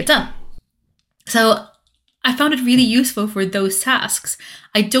 but needs to get done. So I found it really useful for those tasks.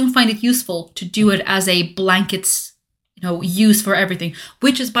 I don't find it useful to do it as a blanket, use for everything,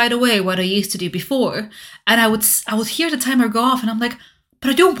 which is, by the way, what I used to do before. And I would hear the timer go off and I'm like, but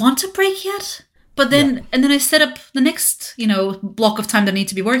I don't want to break yet. But then, and then I set up the next, block of time that I need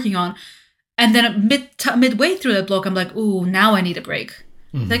to be working on. And then midway through that block, I'm like, ooh, now I need a break.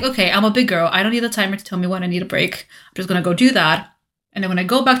 Like, okay, I'm a big girl. I don't need a timer to tell me when I need a break. I'm just going to go do that. And then when I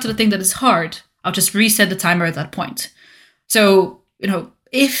go back to the thing that is hard, I'll just reset the timer at that point. So,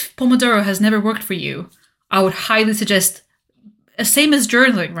 if Pomodoro has never worked for you, I would highly suggest, same as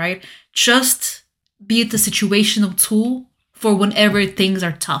journaling, right? Just be it a situational tool for whenever things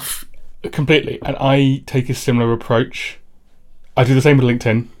are tough. Completely. And I take a similar approach. I do the same with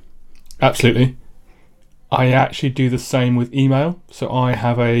LinkedIn. Absolutely. I actually do the same with email. So I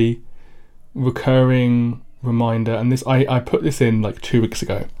have a recurring reminder, and this I put this in like 2 weeks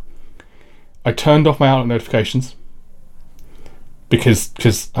ago. I turned off my Outlook notifications because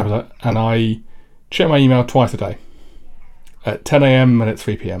I was like, and I check my email twice a day at 10 a.m. and at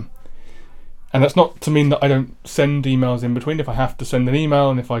 3 p.m. And that's not to mean that I don't send emails in between. If I have to send an email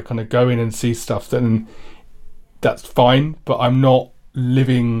and if I kind of go in and see stuff, then that's fine. But I'm not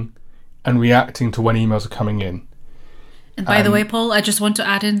living and reacting to when emails are coming in. And by the way, Paul, I just want to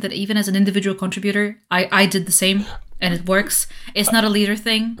add in that even as an individual contributor, I did the same. and it works. It's not a leader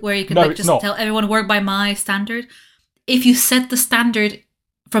thing where you can tell everyone work by my standard. If you set the standard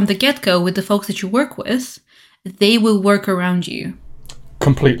from the get-go with the folks that you work with, they will work around you.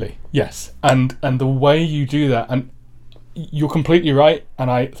 Completely, yes. And the way you do that, and you're completely right, and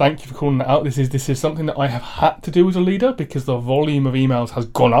I thank you for calling that out. This is something that I have had to do as a leader because the volume of emails has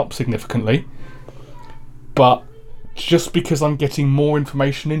gone up significantly. But just because I'm getting more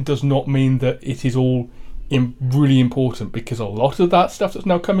information in does not mean that it is all really important, because a lot of that stuff that's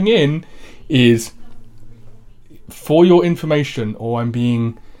now coming in is for your information, or I'm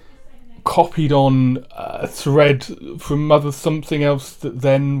being copied on a thread from something else that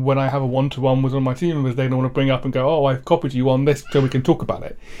then when I have a one-to-one with one of my team members, they don't want to bring up and go, oh, I've copied you on this so we can talk about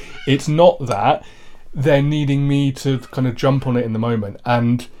it. It's not that. They're needing me to kind of jump on it in the moment.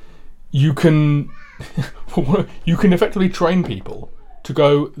 And you can effectively train people to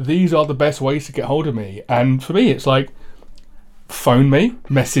go, these are the best ways to get hold of me. And for me, it's like, phone me,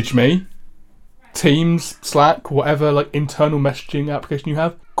 message me, Teams, Slack, whatever like internal messaging application you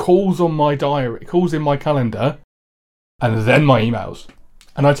have, calls on my diary, calls in my calendar, and then my emails.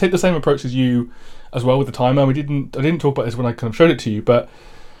 And I take the same approach as you as well with the timer. I didn't talk about this when I kind of showed it to you, but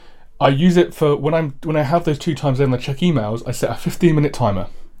I use it for when I have those 2 times then I check emails, I set a 15-minute timer.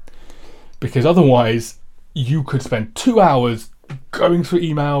 Because otherwise you could spend 2 hours going through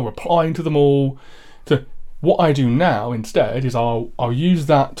email, replying to them all. So what I do now instead is I'll use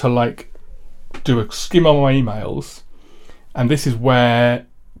that to like do a skim on my emails, and this is where,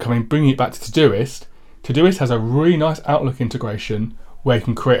 bringing it back to Todoist. Todoist has a really nice Outlook integration where you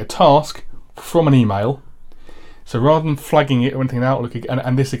can create a task from an email. So rather than flagging it or anything in Outlook,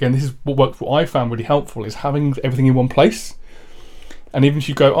 and this is what I found really helpful, is having everything in one place. And even if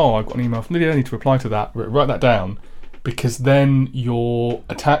you go, oh, I've got an email from Lydia, I need to reply to that, write that down, because then you're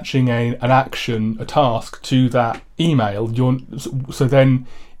attaching an action, a task to that email. So then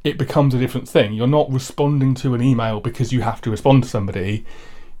it becomes a different thing. You're not responding to an email because you have to respond to somebody.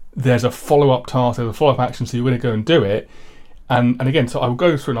 There's a follow-up task, there's a follow-up action, so you're going to go and do it. And again, so I will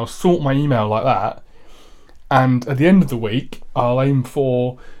go through and I'll sort my email like that. And at the end of the week, I'll aim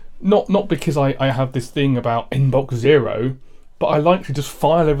for, not because I have this thing about inbox 0, but I like to just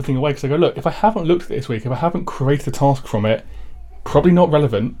file everything away, because I go, look, if I haven't looked at it this week, if I haven't created a task from it, probably not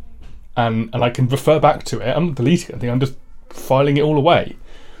relevant, and I can refer back to it. I'm not deleting anything, I'm just filing it all away.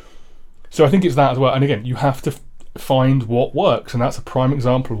 So I think it's that as well. And again, you have to find what works, and that's a prime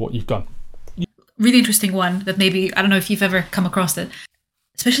example of what you've done. Really interesting one that maybe, I don't know if you've ever come across it,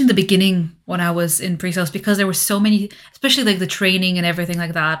 especially in the beginning when I was in pre-sales, because there were so many, especially like the training and everything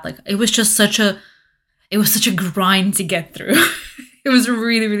like that. Like it was such a grind to get through. It was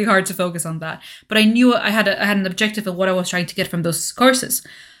really, really hard to focus on that. But I knew I had an objective of what I was trying to get from those courses.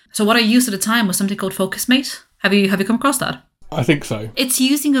 So what I used at the time was something called FocusMate. Have you come across that? I think so. It's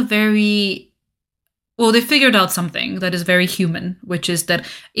using they figured out something that is very human, which is that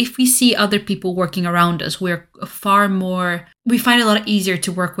if we see other people working around us, we find it a lot easier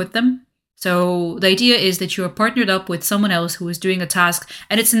to work with them. So the idea is that you are partnered up with someone else who is doing a task,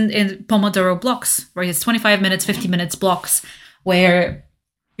 and it's in Pomodoro blocks, right? It's 25 minutes, 50 minutes blocks, where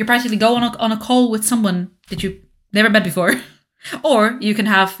you practically go on a call with someone that you've never met before. Or you can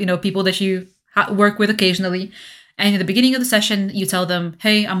have, people that you work with occasionally. And in the beginning of the session, you tell them,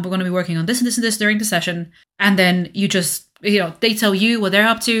 hey, I'm going to be working on this and this and this during the session. And then you just, they tell you what they're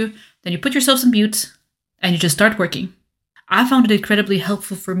up to. Then you put yourselves on mute and you just start working. I found it incredibly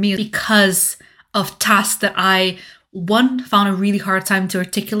helpful for me because of tasks that I, found a really hard time to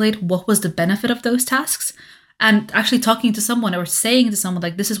articulate what was the benefit of those tasks. And actually talking to someone or saying to someone,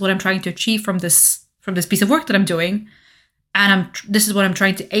 like, this is what I'm trying to achieve from this piece of work that I'm doing. And this is what I'm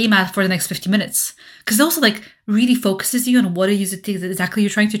trying to aim at for the next 50 minutes. Because it also really focuses you on what it is exactly you're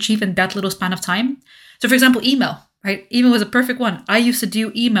trying to achieve in that little span of time. So for example, email, right? Email was a perfect one. I used to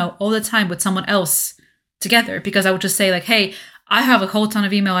do email all the time with someone else together, because I would just say hey, I have a whole ton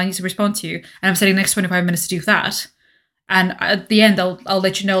of email I need to respond to, and I'm setting the next 25 minutes to do that. And at the end, I'll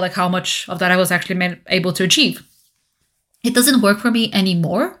let you know how much of that I was actually able to achieve. It doesn't work for me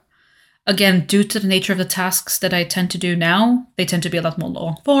anymore. Again, due to the nature of the tasks that I tend to do now, they tend to be a lot more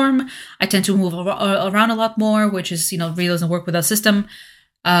long form. I tend to move around a lot more, which is, really doesn't work with that system.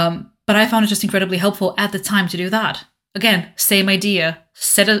 But I found it just incredibly helpful at the time to do that. Again, same idea,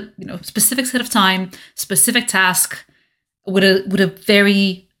 set a specific set of time, specific task with a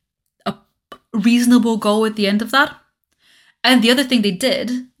very reasonable goal at the end of that. And the other thing they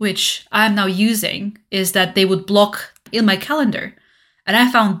did, which I'm now using, is that they would block in my calendar. And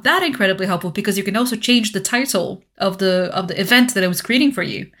I found that incredibly helpful because you can also change the title of the event that I was creating for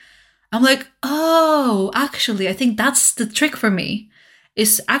you. I'm like, oh, actually, I think that's the trick for me.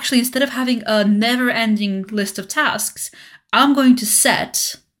 Is actually, instead of having a never-ending list of tasks, I'm going to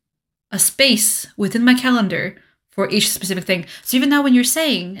set a space within my calendar for each specific thing. So even now when you're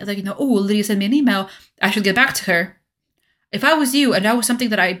saying, like, oh, Lydia sent me an email, I should get back to her. If I was you and that was something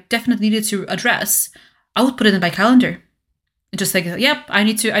that I definitely needed to address, I would put it in my calendar. And just like, yep, I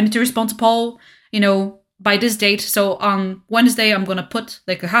need to respond to Paul, by this date. So on Wednesday, I'm going to put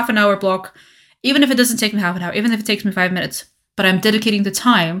like a half an hour block, even if it doesn't take me half an hour, even if it takes me 5 minutes. But I'm dedicating the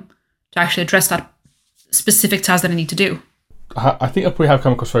time to actually address that specific task that I need to do. I think I probably have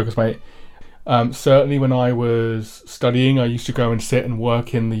come across Focusmate. Certainly when I was studying, I used to go and sit and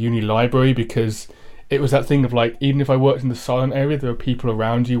work in the uni library because it was that thing of like, even if I worked in the silent area, there are people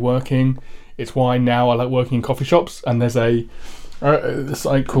around you working. It's why now I like working in coffee shops, and there's a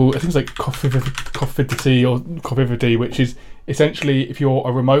site called, I think it's like Coffee or Coffee, which is essentially, if you're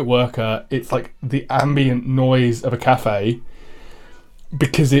a remote worker, it's like the ambient noise of a cafe,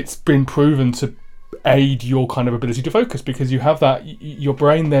 because it's been proven to aid your kind of ability to focus, because you have that, your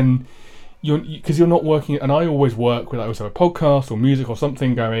brain then, because you're not working, and I always work with, I also have a podcast or music or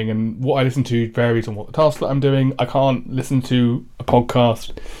something going, and what I listen to varies on what the task that I'm doing. I can't listen to a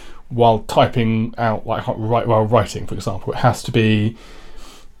podcast while typing out, like while writing, for example. It has to be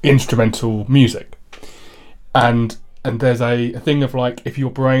instrumental music, and there's a thing of like, if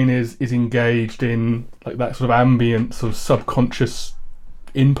your brain is engaged in like that sort of ambient sort of subconscious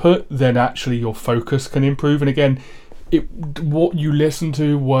input, then actually your focus can improve. And again, what you listen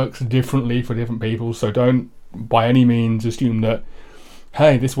to works differently for different people, so don't by any means assume that,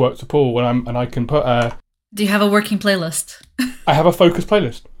 hey, this works for Paul and I can put a... Do you have a working playlist? I have a focus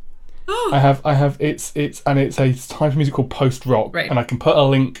playlist. I have it's a type of music called post rock, right. And I can put a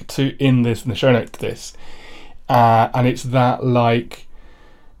link to in the show note to this, and it's that like,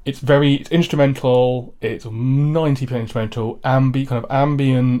 it's instrumental, it's 90% instrumental,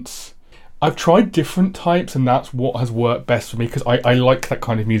 ambient. I've tried different types, and that's what has worked best for me, because I like that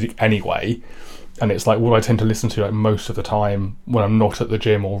kind of music anyway, and it's like what I tend to listen to like most of the time when I'm not at the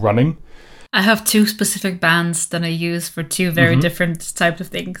gym or running. I have two specific bands that I use for two very different types of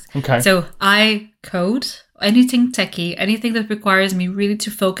things. Okay. So I code anything techie, anything that requires me really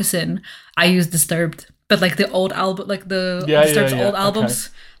to focus in. I use Disturbed, but like the old album, like the Disturbed's old albums.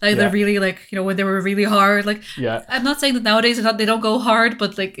 Okay. Like they're really like, when they were really hard. Like, I'm not saying that nowadays they don't go hard,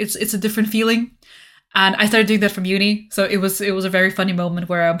 but like it's a different feeling. And I started doing that from uni, so it was a very funny moment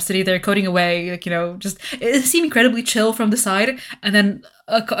where I'm sitting there coding away, like, just it seemed incredibly chill from the side, and then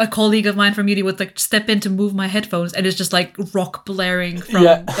a colleague of mine from uni would like step in to move my headphones, and it's just like rock blaring from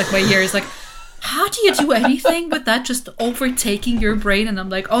like my ears. Like, how do you do anything with that just overtaking your brain? And I'm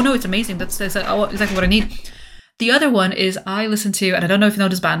like, oh no, it's amazing. That's exactly what I need. The other one is I listen to, and I don't know if you know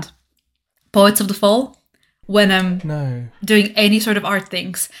this band, Poets of the Fall. When I'm doing any sort of art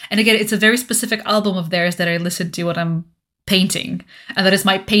things. And again, it's a very specific album of theirs that I listen to when I'm painting. And that is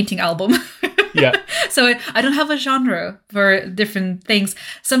my painting album. Yeah. So I don't have a genre for different things.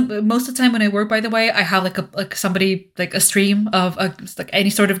 Most of the time when I work, by the way, I have like somebody, like a stream of like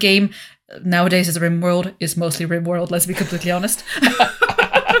any sort of game. Nowadays it's RimWorld. It's mostly RimWorld, let's be completely honest.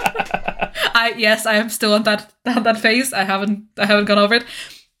 I am still on that phase. I haven't gone over it.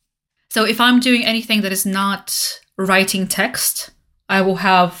 So if I'm doing anything that is not writing text, I will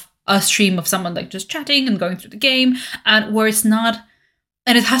have a stream of someone like just chatting and going through the game, and where it's not,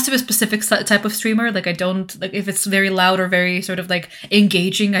 and it has to be a specific type of streamer. Like I don't like if it's very loud or very sort of like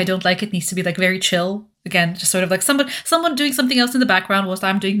engaging. I don't like it. It needs to be like very chill. Again, just sort of like someone doing something else in the background whilst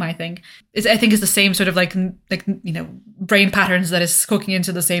I'm doing my thing. I think it's the same sort of like brain patterns that is cooking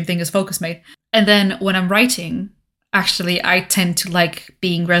into the same thing as Focusmate. And then when I'm writing, actually, I tend to like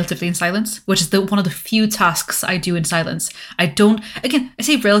being relatively in silence, which is one of the few tasks I do in silence. I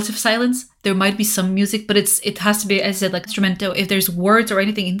say relative silence. There might be some music, but it has to be, as I said, like instrumental. If there's words or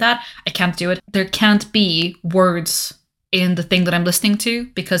anything in that, I can't do it. There can't be words in the thing that I'm listening to,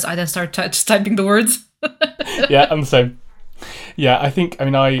 because I then start just typing the words. Yeah, I'm the same. Yeah,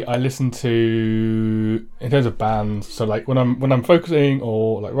 I listen to, in terms of bands, so like when I'm focusing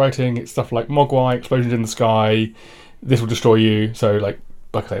or like writing, it's stuff like Mogwai, Explosions in the Sky, This Will Destroy You, so like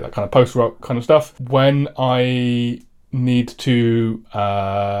I say, that kind of post-rock kind of stuff. When I need to,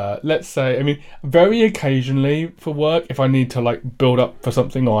 let's say, very occasionally for work, if I need to like build up for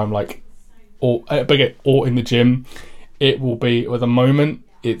something, or I'm like, or in the gym, it will be, at the moment,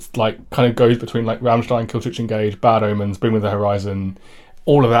 it's like kind of goes between like Rammstein, Killswitch Engage, Bad Omens, Bring Me the Horizon,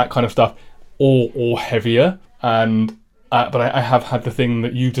 all of that kind of stuff, or heavier. And but I have had the thing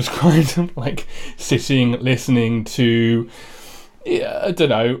that you described, like sitting, listening to yeah, I don't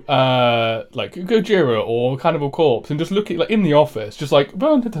know, like Gojira or Cannibal Corpse, and just looking like in the office, just like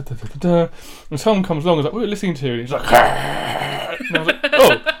and someone comes along and is like, "What are you listening to?" And he's like, and I was like,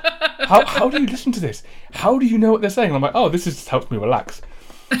 "Oh, how do you listen to this? How do you know what they're saying?" And I'm like, "Oh, this just helps me relax."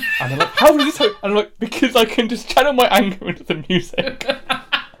 And they're like, "How does this help?" And I'm like, "Because I can just channel my anger into the music."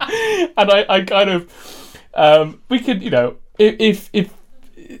 And I kind of, we could, if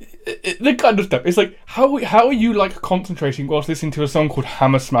the kind of stuff. It's like, how are you like concentrating whilst listening to a song called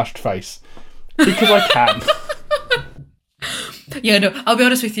Hammer Smashed Face? Because I can. Yeah, no, I'll be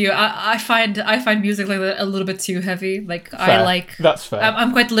honest with you. I find music like that a little bit too heavy. Like, Fair. That's fair.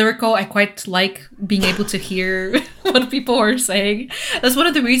 I'm quite lyrical. I quite like being able to hear what people are saying. That's one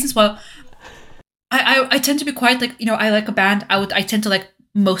of the reasons why I tend to be quite like, I like a band. I tend to like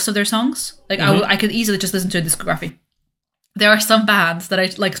most of their songs. Like, I could easily just listen to a discography. There are some bands that I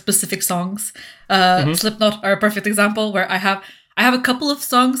like specific songs. Slipknot are a perfect example where I have a couple of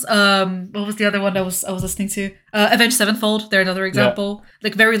songs. What was the other one I was listening to? Avenged Sevenfold. They're another example. Yeah.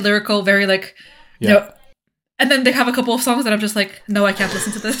 Like very lyrical, very like, and then they have a couple of songs that I'm just like, no, I can't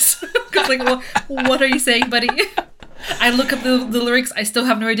listen to this. Because like, well, what are you saying, buddy? I look up the lyrics. I still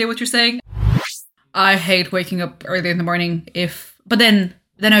have no idea what you're saying. I hate waking up early in the morning but then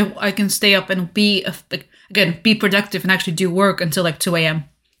I can stay up and be productive and actually do work until like 2 a.m.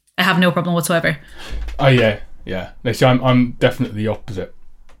 I have no problem whatsoever. Oh yeah. No, see, I'm definitely the opposite.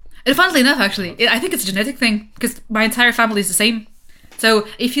 And funnily enough, actually, I think it's a genetic thing because my entire family is the same. So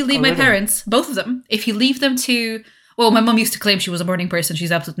if you leave my parents, both of them, if you leave them to, well, my mum used to claim she was a morning person.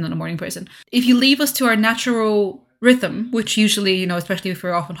 She's absolutely not a morning person. If you leave us to our natural rhythm, which usually, especially if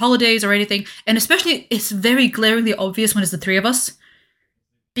we're off on holidays or anything, and especially it's very glaringly obvious when it's the three of us,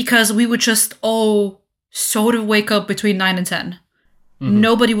 because we would just all sort of wake up between 9 and 10. Mm-hmm.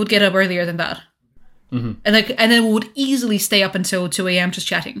 Nobody would get up earlier than that. Mm-hmm. And then we would easily stay up until 2 a.m. just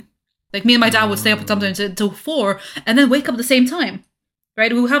chatting. Like me and my dad would stay up sometimes until 4 and then wake up at the same time.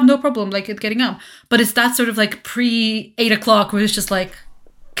 Right? We would have no problem like getting up. But it's that sort of like pre 8 o'clock where it's just like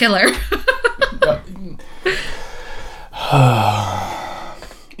killer. Like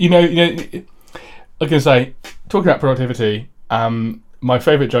I say, talking about productivity, my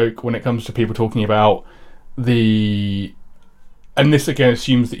favourite joke when it comes to people talking about and this again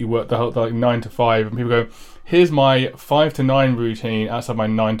assumes that you work the 9 to 5, and people go, here's my 5 to 9 routine outside my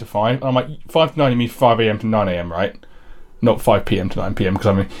 9 to 5. And I'm like, 5 to 9, you mean 5 a.m. to 9 a.m, right? Not 5 p.m. to 9 p.m,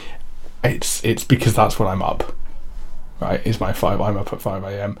 because it's because that's when I'm up, right? It's my 5, I'm up at 5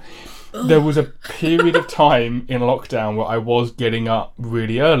 a.m. There was a period of time in lockdown where I was getting up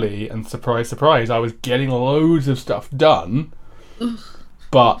really early, and surprise, surprise, I was getting loads of stuff done,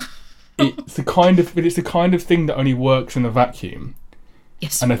 but it's the kind of thing that only works in a vacuum.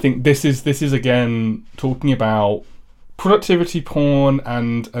 Yes. And I think this is again talking about productivity porn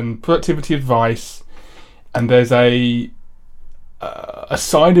and productivity advice, and there's a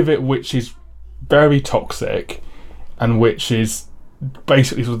side of it which is very toxic, and which is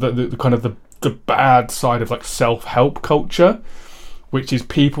basically sort of the kind of the bad side of like self-help culture, which is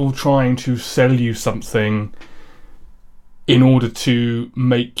people trying to sell you something in order to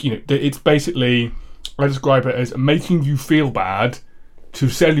make, it's basically, I describe it as making you feel bad to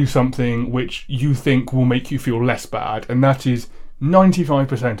sell you something which you think will make you feel less bad. And that is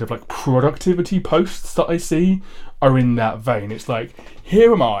 95% of like productivity posts that I see are in that vein. It's like,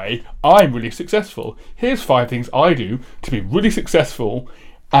 here am I'm really successful. Here's 5 things I do to be really successful.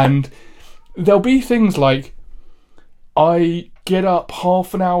 And there'll be things like, I get up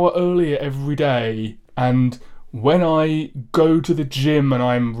half an hour earlier every day, and when I go to the gym and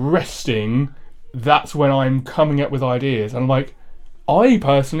I'm resting, that's when I'm coming up with ideas. And I'm like, I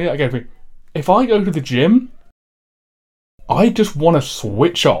personally, again, if I go to the gym, I just want to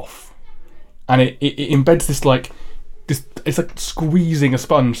switch off. And it embeds this like, it's like squeezing a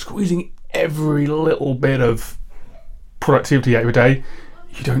sponge, squeezing every little bit of productivity out of a day.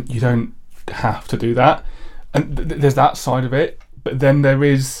 You don't have to do that. And there's that side of it. But then there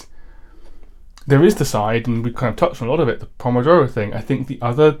is the side, and we kind of touched on a lot of it, the Pomodoro thing. I think the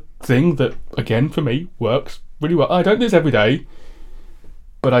other thing that, again, for me, works really well. I don't do this every day,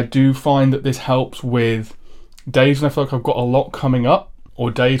 but I do find that this helps with days when I feel like I've got a lot coming up,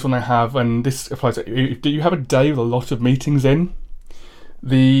 or days when I have, and this applies to, if you have a day with a lot of meetings in,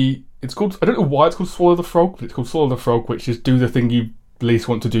 it's called, I don't know why it's called Swallow the Frog, but it's called Swallow the Frog, which is do the thing you least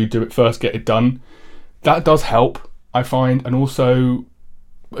want to do it first, get it done. That does help, I find, and also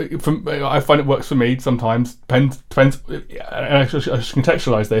I find it works for me sometimes. Depends. And I should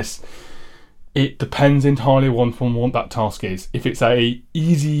contextualise this. It depends entirely on what that task is. If it's a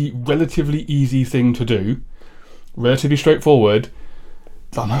relatively easy thing to do, relatively straightforward.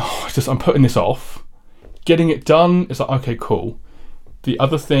 I'm putting this off. Getting it done is like, okay, cool. The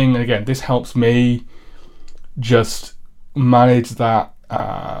other thing, and again, this helps me just manage that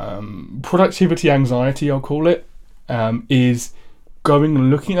productivity anxiety, I'll call it, is going and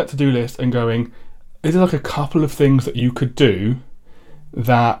looking at that to-do list and going, is there like a couple of things that you could do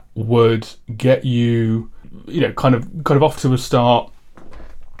that would get you, kind of off to a start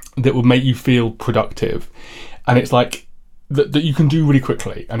that would make you feel productive? And it's like that you can do really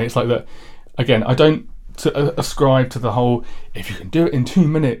quickly. And it's like that, again, I don't ascribe to the whole, if you can do it in 2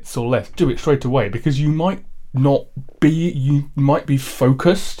 minutes or less, do it straight away, because you might be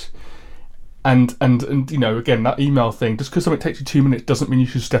focused and again, that email thing, just because something takes you 2 minutes doesn't mean you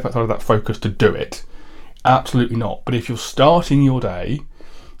should step outside of that focus to do it. Absolutely not. But if you're starting your day,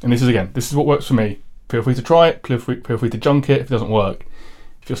 and this is what works for me, feel free to try it, feel free to junk it if it doesn't work.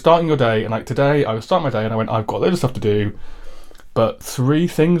 If you're starting your day, and like today, I was starting my day and I went, I've got a load of stuff to do, but 3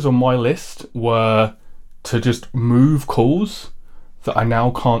 things on my list were to just move calls that I now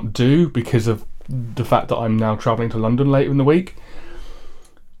can't do because of the fact that I'm now travelling to London later in the week.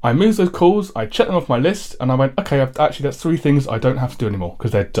 I moved those calls, I checked them off my list, and I went, okay, that's 3 things I don't have to do anymore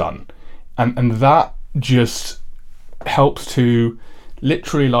because they're done. And that just helps to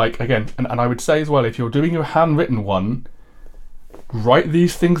literally, like, again, and I would say as well, if you're doing your handwritten one, write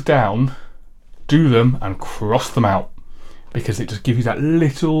these things down, do them, and cross them out, because it just gives you that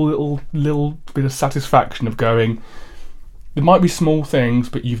little bit of satisfaction of going, there might be small things,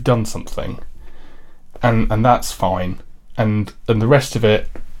 but you've done something, and that's fine, and the rest of it,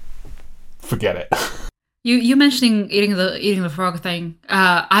 forget it. You mentioning eating the frog thing,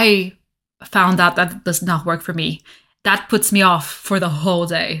 I found that does not work for me. That puts me off for the whole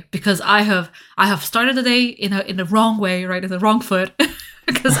day, because I have started the day in the wrong way, right, in the wrong foot,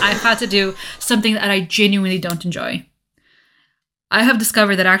 because I've had to do something that I genuinely don't enjoy. I have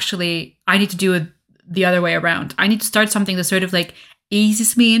discovered that actually I need to do it the other way around. I need to start something that sort of like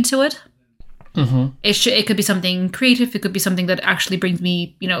eases me into it. Mm-hmm. It could be something creative. It could be something that actually brings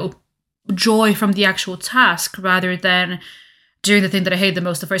me, joy from the actual task, rather than doing the thing that I hate the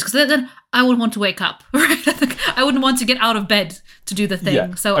most at first. Because then I wouldn't want to wake up, right? I wouldn't want to get out of bed to do the thing.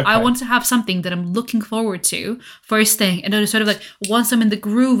 Yeah, so okay. I want to have something that I'm looking forward to first thing, and then sort of like once I'm in the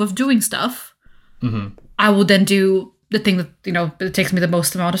groove of doing stuff, mm-hmm. I will then do the thing that that takes me the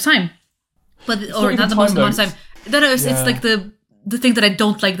most amount of time, or not the most amount of time. It's like the thing that I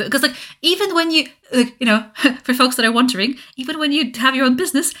don't like, because like even when you for folks that are wondering, even when you have your own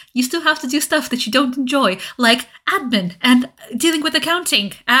business, you still have to do stuff that you don't enjoy, like admin and dealing with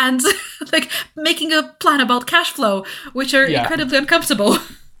accounting and like making a plan about cash flow, which are incredibly uncomfortable.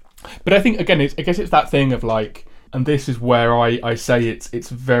 But I think again, I guess it's that thing of like, and this is where I say it's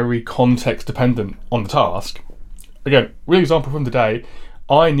very context dependent on the task. Again, real example from today,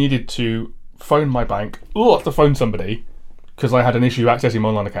 I needed to phone my bank. I had to phone somebody because I had an issue accessing my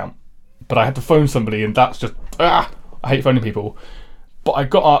online account. But I had to phone somebody, and that's just, I hate phoning people. But I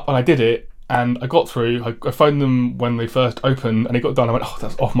got up and I did it, and I got through. I phoned them when they first opened, and it got done. I went,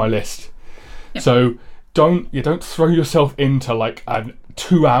 that's off my list. Yep. So don't throw yourself into like a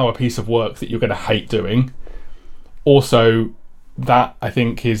 2-hour piece of work that you're going to hate doing. Also, that I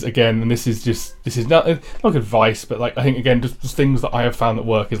think is, again, and this is not advice, but like I think again just things that I have found that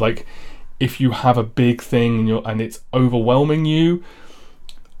work is like, if you have a big thing and it's overwhelming you,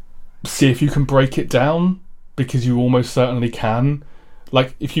 see if you can break it down, because you almost certainly can.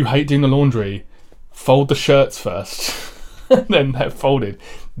 Like if you hate doing the laundry, fold the shirts first, then they're folded,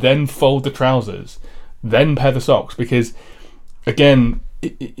 then fold the trousers, then pair the socks, because again,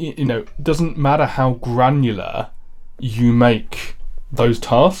 it doesn't matter how granular you make those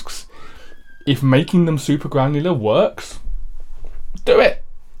tasks, if making them super granular works, do it,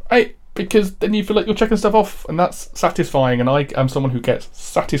 right? Because then you feel like you're checking stuff off, and that's satisfying, and I am someone who gets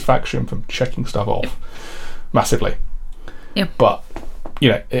satisfaction from checking stuff off massively. Yeah. But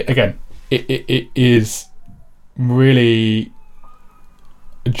it is really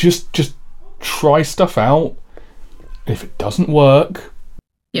just try stuff out. If it doesn't work,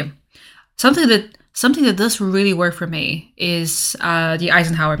 something that does really work for me is the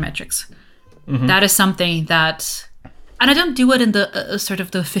Eisenhower metrics. Mm-hmm. That is something that, and I don't do it in the sort of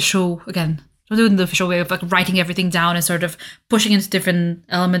the official, again, I don't do it in the official way of like writing everything down and sort of pushing into different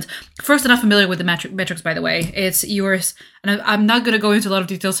elements. First, I'm not familiar with the metrics, by the way. It's yours, and I'm not going to go into a lot of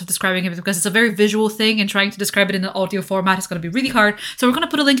details of describing it because it's a very visual thing, and trying to describe it in an audio format is going to be really hard. So we're going to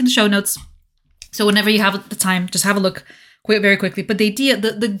put a link in the show notes. So whenever you have the time, just have a look very quickly. But the idea,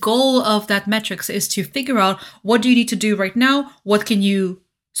 the goal of that metrics is to figure out, what do you need to do right now? What can you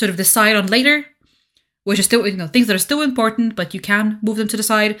sort of decide on later? which is still, things that are still important, but you can move them to the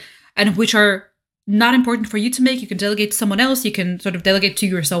side, and which are not important for you to make. You can delegate to someone else. You can sort of delegate to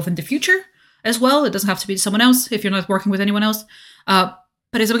yourself in the future as well. It doesn't have to be someone else if you're not working with anyone else.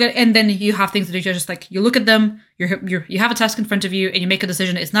 But it's okay. And then you have things that are just like, you look at them, you have a task in front of you, and you make a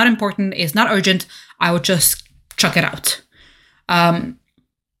decision. It's not important. It's not urgent. I would just chuck it out.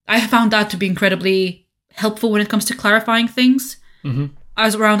 I found that to be incredibly helpful when it comes to clarifying things. Mm-hmm. I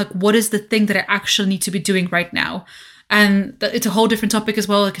was around like, what is the thing that I actually need to be doing right now? And it's a whole different topic as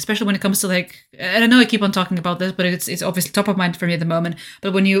well, like, especially when it comes to like, and I know I keep on talking about this, but it's obviously top of mind for me at the moment.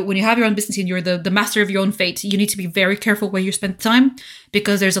 But when you have your own business and you're the master of your own fate, you need to be very careful where you spend time,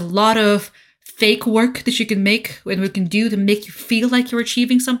 because there's a lot of fake work that you can make and we can do to make you feel like you're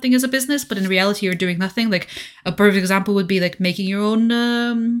achieving something as a business, but in reality you're doing nothing. Like a perfect example would be like making your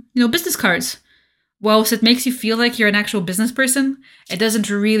own, business cards. Whilst it makes you feel like you're an actual business person, it doesn't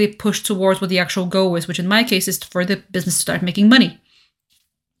really push towards what the actual goal is, which in my case is for the business to start making money.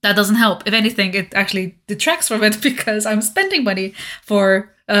 That doesn't help. If anything, it actually detracts from it, because I'm spending money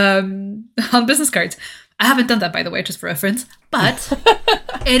for on business cards. I haven't done that, by the way, just for reference. But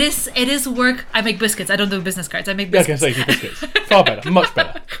it is work. I make biscuits. I don't do business cards. I make biscuits. Yeah, I can say biscuits. Far better. Much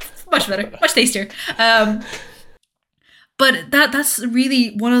better. Much better. Much tastier. But that's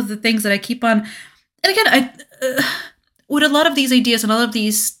really one of the things that I keep on. And again, with a lot of these ideas and a lot of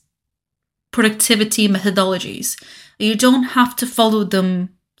these productivity methodologies, you don't have to follow them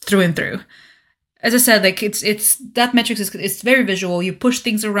through and through. As I said, like it's that metrics it's very visual. You push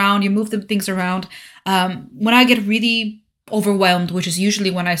things around, you move things around. When I get really overwhelmed, which is usually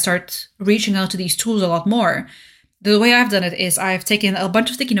when I start reaching out to these tools a lot more, the way I've done it is I've taken a bunch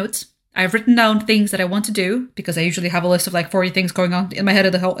of sticky notes. I've written down things that I want to do, because I usually have a list of like 40 things going on in my head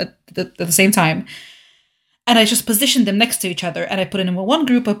at the same time. And I just position them next to each other, and I put in one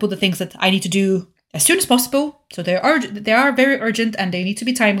group. I put the things that I need to do as soon as possible. So they are very urgent and they need to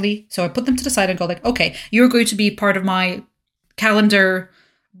be timely. So I put them to the side and go like, okay, you're going to be part of my calendar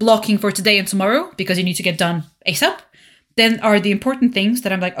blocking for today and tomorrow, because you need to get done ASAP. Then are the important things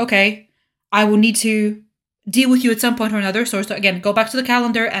that I'm like, okay, I will need to deal with you at some point or another. So again, go back to the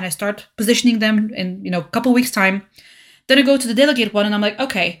calendar and I start positioning them in, a couple weeks time. Then I go to the delegate one and I'm like,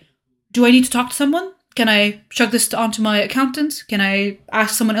 okay, do I need to talk to someone? Can I chuck this onto my accountant? Can I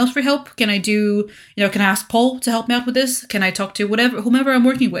ask someone else for help? Can I can I ask Paul to help me out with this? Can I talk to whomever I'm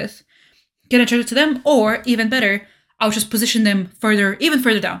working with? Can I chuck it to them? Or even better, I'll just position them even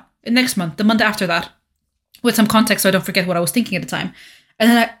further down. Next month, the month after that, with some context so I don't forget what I was thinking at the time. And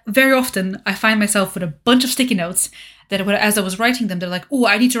then very often I find myself with a bunch of sticky notes that as I was writing them, they're like, oh,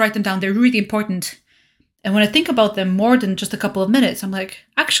 I need to write them down. They're really important. And when I think about them more than just a couple of minutes, I'm like,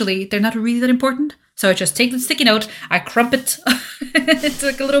 actually, they're not really that important. So I just take the sticky note, I crump it into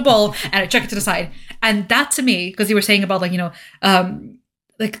like a little ball, and I chuck it to the side. And that to me, because you were saying about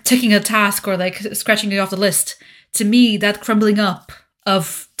like ticking a task or like scratching it off the list, to me, that crumbling up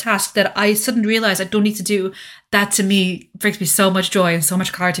of tasks that I suddenly realize I don't need to do, that to me brings me so much joy and so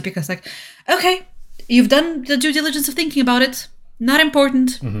much clarity, because like, okay, you've done the due diligence of thinking about it, not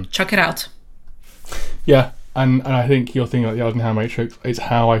important, chuck it out. Yeah, and I think you're thinking about the Eisenhower Matrix. It's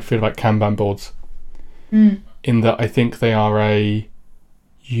how I feel about Kanban boards. In that I think they are a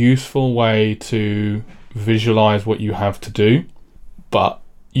useful way to visualize what you have to do, but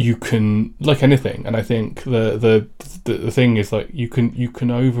you can, like anything, and I think the thing is like you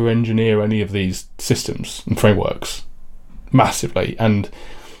can over engineer any of these systems and frameworks massively, and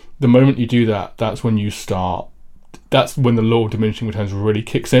the moment you do that, that's when the law of diminishing returns really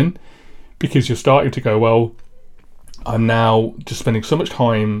kicks in, because you're starting to go, well, I'm now just spending so much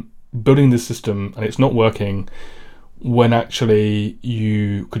time building this system and it's not working, when actually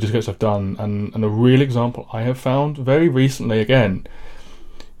you could just get stuff done. And a real example I have found very recently, again,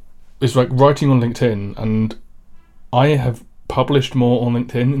 is like writing on LinkedIn. And I have published more on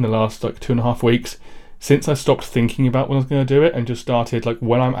LinkedIn in the last like 2.5 weeks since I stopped thinking about when I was going to do it and just started like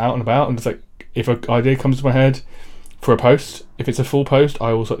when I'm out and about, and just like if an idea comes to my head for a post, if it's a full post,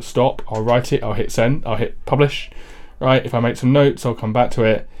 I will sort of stop, I'll write it, I'll hit send, I'll hit publish, right? If I make some notes, I'll come back to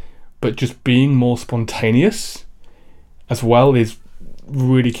it. But just being more spontaneous as well is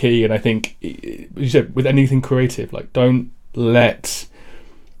really key. And I think, as you said, with anything creative, like don't let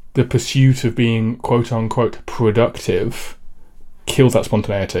the pursuit of being quote unquote productive kill that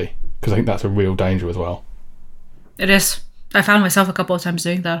spontaneity, because I think that's a real danger as well. It is. I found myself a couple of times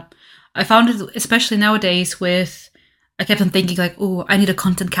doing that. I found it especially nowadays I kept on thinking like, oh, I need a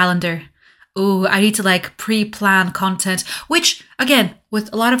content calendar. ooh, I need to like pre-plan content, which again,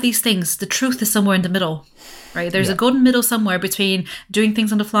 with a lot of these things, the truth is somewhere in the middle, right? There's a golden middle somewhere between doing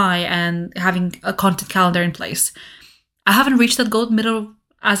things on the fly and having a content calendar in place. I haven't reached that golden middle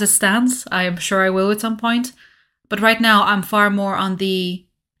as it stands. I am sure I will at some point. But right now I'm far more on the,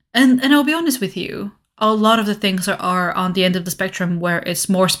 and I'll be honest with you, a lot of the things are on the end of the spectrum where it's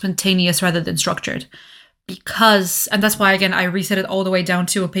more spontaneous rather than structured. Because, and that's why, again, I reset it all the way down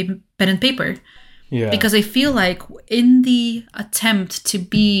to a pen and paper. Yeah. Because I feel like in the attempt to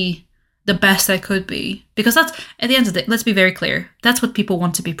be the best I could be, because that's, at the end of the day, let's be very clear, that's what people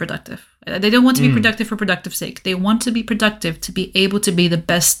want to be productive. They don't want to be productive for productive sake. They want to be productive to be able to be the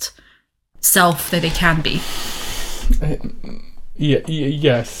best self that they can be.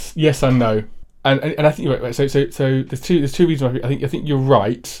 Yes and no. And I think you're right. So there's two reasons why I think you're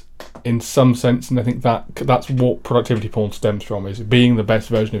right in some sense, and I think that's what productivity porn stems from, is being the best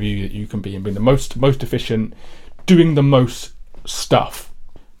version of you that you can be and being the most efficient, doing the most stuff.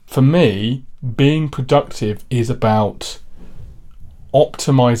 For me, being productive is about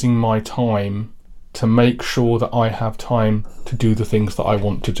optimizing my time to make sure that I have time to do the things that I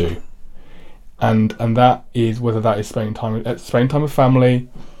want to do, and that is whether that is spending time with family.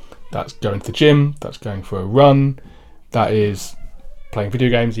 That's going to the gym, that's going for a run, that is playing video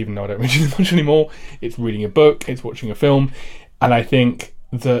games, even though I don't really much anymore. It's reading a book, it's watching a film. And I think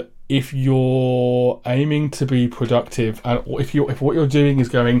that if you're aiming to be productive, and if what you're doing is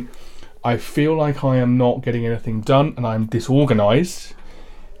going, I feel like I am not getting anything done and I'm disorganized,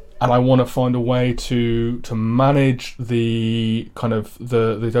 and I want to find a way to manage the kind of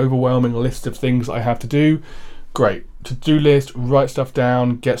the overwhelming list of things I have to do, great. To-do list, write stuff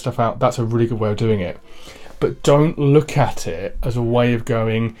down, get stuff out, that's a really good way of doing it. But don't look at it as a way of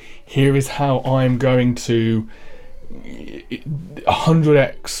going, here is how I'm going to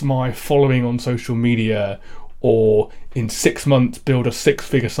 100x my following on social media, or in 6 months build a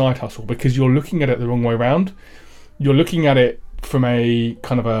 6-figure side hustle, because you're looking at it the wrong way around. You're looking at it from a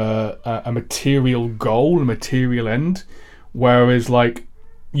kind of a material goal, a material end, whereas like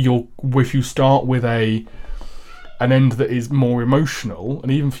if you start with an end that is more emotional,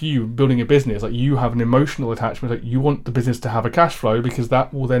 and even for you building a business, like you have an emotional attachment, like you want the business to have a cash flow, because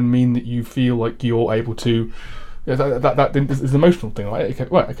that will then mean that you feel like you're able to, that is an emotional thing, right?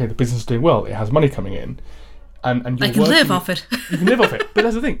 Okay, the business is doing well, it has money coming in, and you're I can live off it. You can live off it, but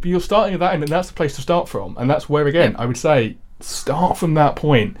that's the thing. But you're starting at that end, and that's the place to start from, and that's where, again, I would say start from that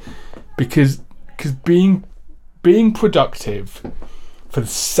point, because being productive for the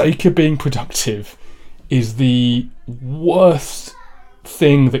sake of being productive is the worst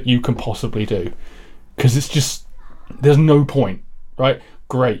thing that you can possibly do, because it's just, there's no point, right?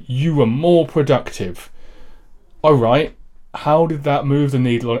 Great, you were more productive. All right, how did that move the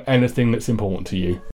needle on anything that's important to you?